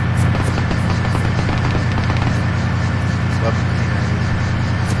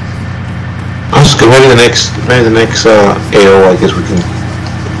 Let's go. Maybe the next AO. I guess we can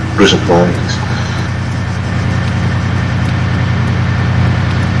resupply.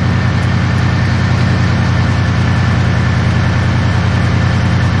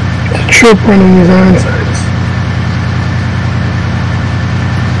 The troop running these iron sights.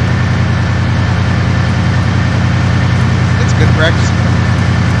 Good practice.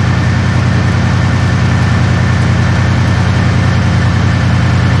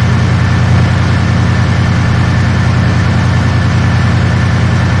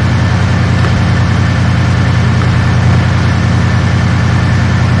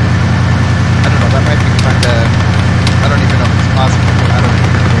 I don't know, that might be fun to, I don't even know if it's possible, but I don't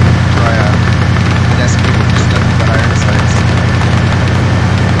even know, try an SP with just nothing but iron sights.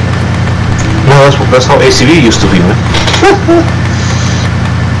 No, that's how ACV used to be, man.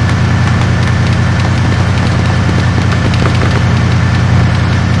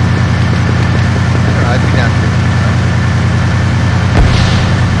 I'd be down here.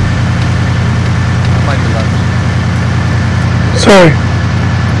 I might be left. Sorry.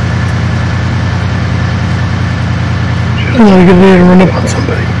 Just another good day to run up on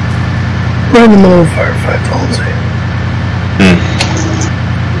somebody. Right in the middle of a firefight, that's all I'm saying.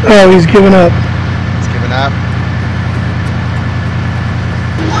 Oh, he's giving up. He's giving up.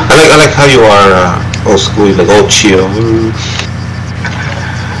 I like how you are old school, like old chill.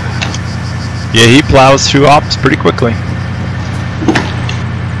 Yeah, he plows through ops pretty quickly.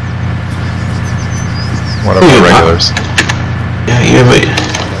 One of our regulars. Yeah, mate.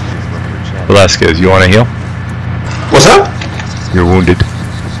 Velasquez, you want to heal? What's up? You're wounded.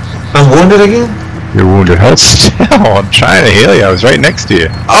 I'm wounded again? You're wounded. Hold still. I'm trying to heal you. I was right next to you.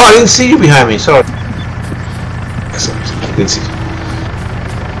 Oh, I didn't see you behind me. Sorry. I didn't see.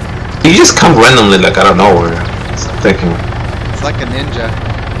 You just come randomly, like out of nowhere. I'm thinking. It's like a ninja.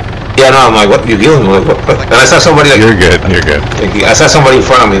 Yeah, no, I'm like, what are you dealing with? What? And I saw somebody like... You're good, you're good. Thank you. I saw somebody in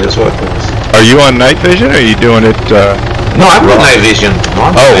front of me, that's what it was. Are you on night vision, or are you doing it, No, I'm on night vision. No,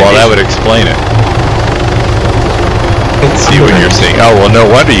 that would explain it. See what you're seeing. Oh, well, no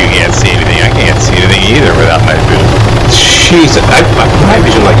wonder you can't see anything. I can't see anything either without night vision. Jeez, I night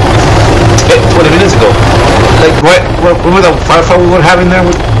vision like 20 minutes ago. Like, remember the firefight we were having there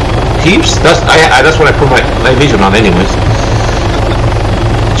with Heaps? That's when I put my night vision on anyways.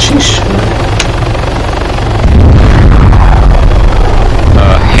 Sheesh.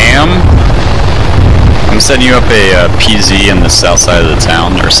 Ham? I'm setting you up a PZ in the south side of the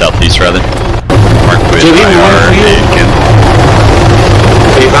town, or southeast rather. Mark with IR Aiken.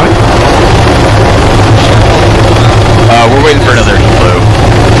 Are you coming? We're waiting for another hello.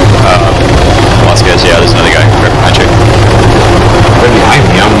 Lost guys, yeah, there's another guy right behind you. Right behind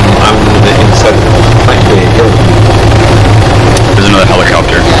me, I'm inside the hill. There's another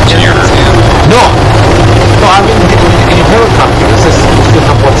helicopter. No, I'm in a helicopter. This is still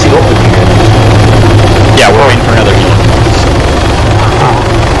have one seat open here. Yeah, we're waiting for another hello.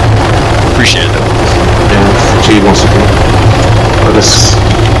 Appreciate it though. Yeah, G wants to go. Or this.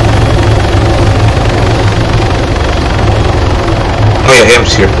 Oh yeah,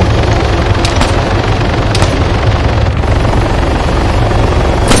 Ham's here.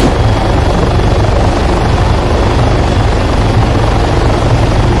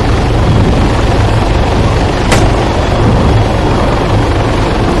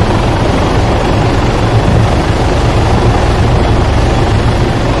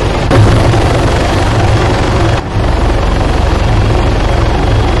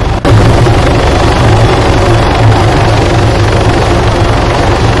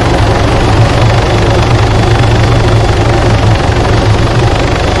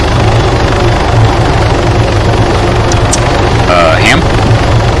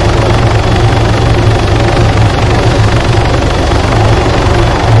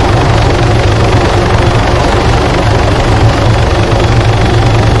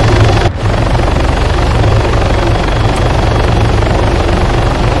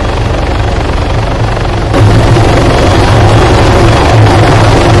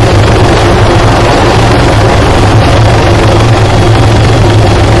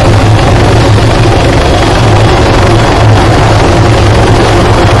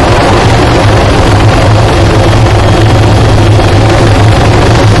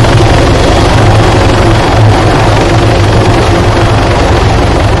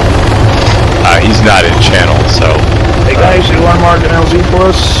 Not in channel, so. Hey guys, you want to mark an LZ for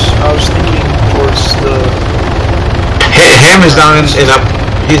us? I was thinking towards the. Ham is down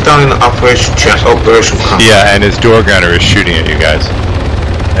he's down in the operation combat. Yeah, and his door gunner is shooting at you guys,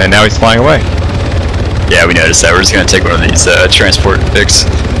 and now he's flying away. Yeah, we noticed that. We're just gonna take one of these transport picks.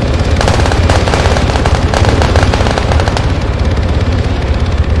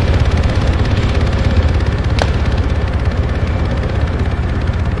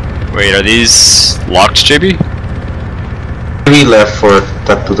 Wait, are these locked, JB? We left for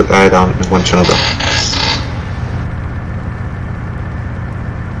that to the guy down in one channel.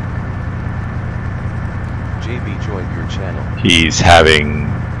 JB joined your channel. He's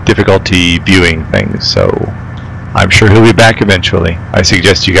having difficulty viewing things, so I'm sure he'll be back eventually. I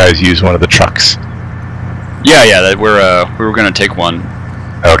suggest you guys use one of the trucks. Yeah, that we were gonna take one.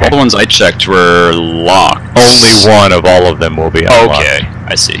 Okay. All the ones I checked were locked. Only one of all of them will be unlocked. Okay,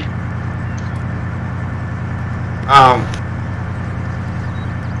 I see.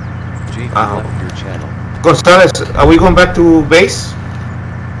 left your channel. Gonzalez, are we going back to base?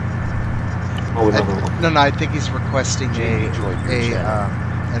 Oh, no, I think he's requesting an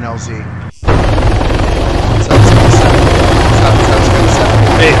LZ. Sounds good,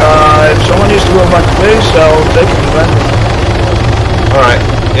 Hey, if someone needs to go back to base, I'll take him then. Alright,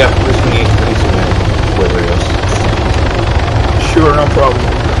 yeah, please we need some whoever it is. Sure, no problem.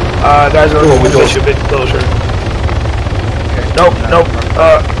 Guys, we're going to push a bit closer. Okay. Nope.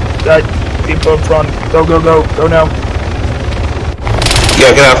 Guys, people up front. Go now.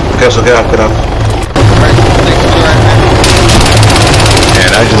 Yeah, get out, Kelso, get out.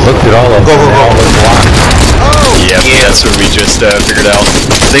 And I just looked at all of them. Go. Oh! Yeah, that's what we just figured out.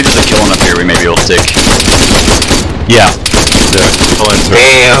 I think there's a kill one up here we may be able to take. Yeah. The villains are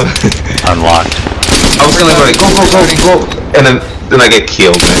unlocked. I was gonna go, and then I get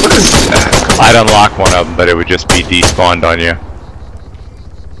killed, man. What is that? I'd unlock one of them, but it would just be despawned on you.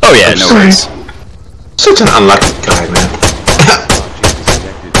 Oh yeah, no worries. Such an unlucky guy, man.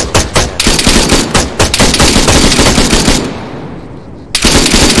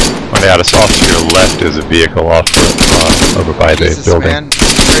 Yeah, I saw to your left is a vehicle off over by the Jesus, building. man.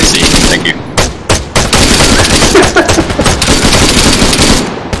 Crazy. Thank you.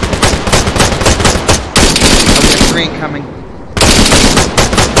 Okay, green coming.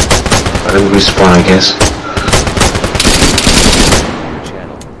 I will respawn, I guess. Your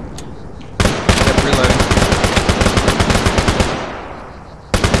channel. Yep, reloading.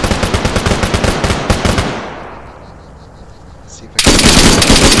 Let's see if I can.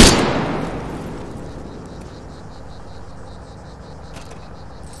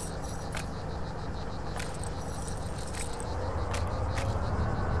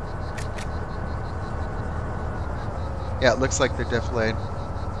 Yeah, it looks like they're deflated.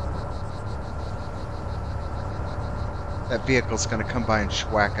 That vehicle's gonna come by and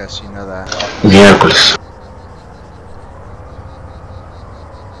schwack us, you know that. Miércoles.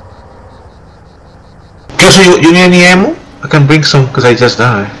 Kelso, you need any ammo? I can bring some because I just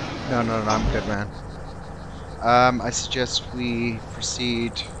died. No, I'm good, man. I suggest we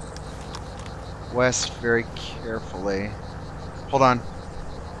proceed west very carefully. Hold on.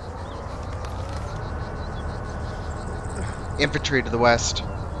 Infantry to the west.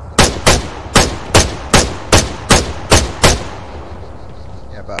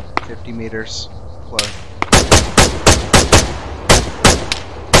 Yeah, about 50 meters close.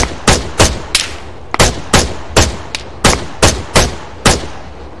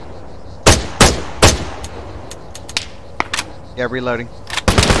 Yeah, reloading.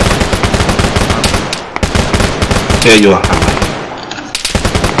 There you are.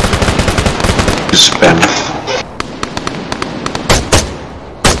 Spam it.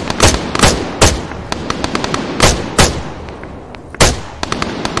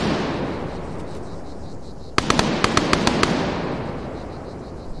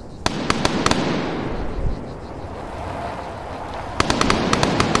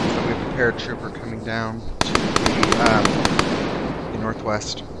 Paratrooper coming down to the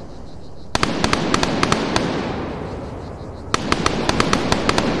northwest.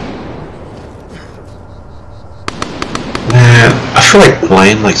 Man, I feel like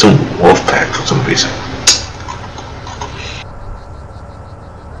playing like some wolf pack for some reason.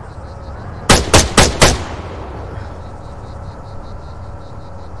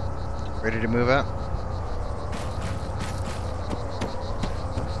 Ready to move out?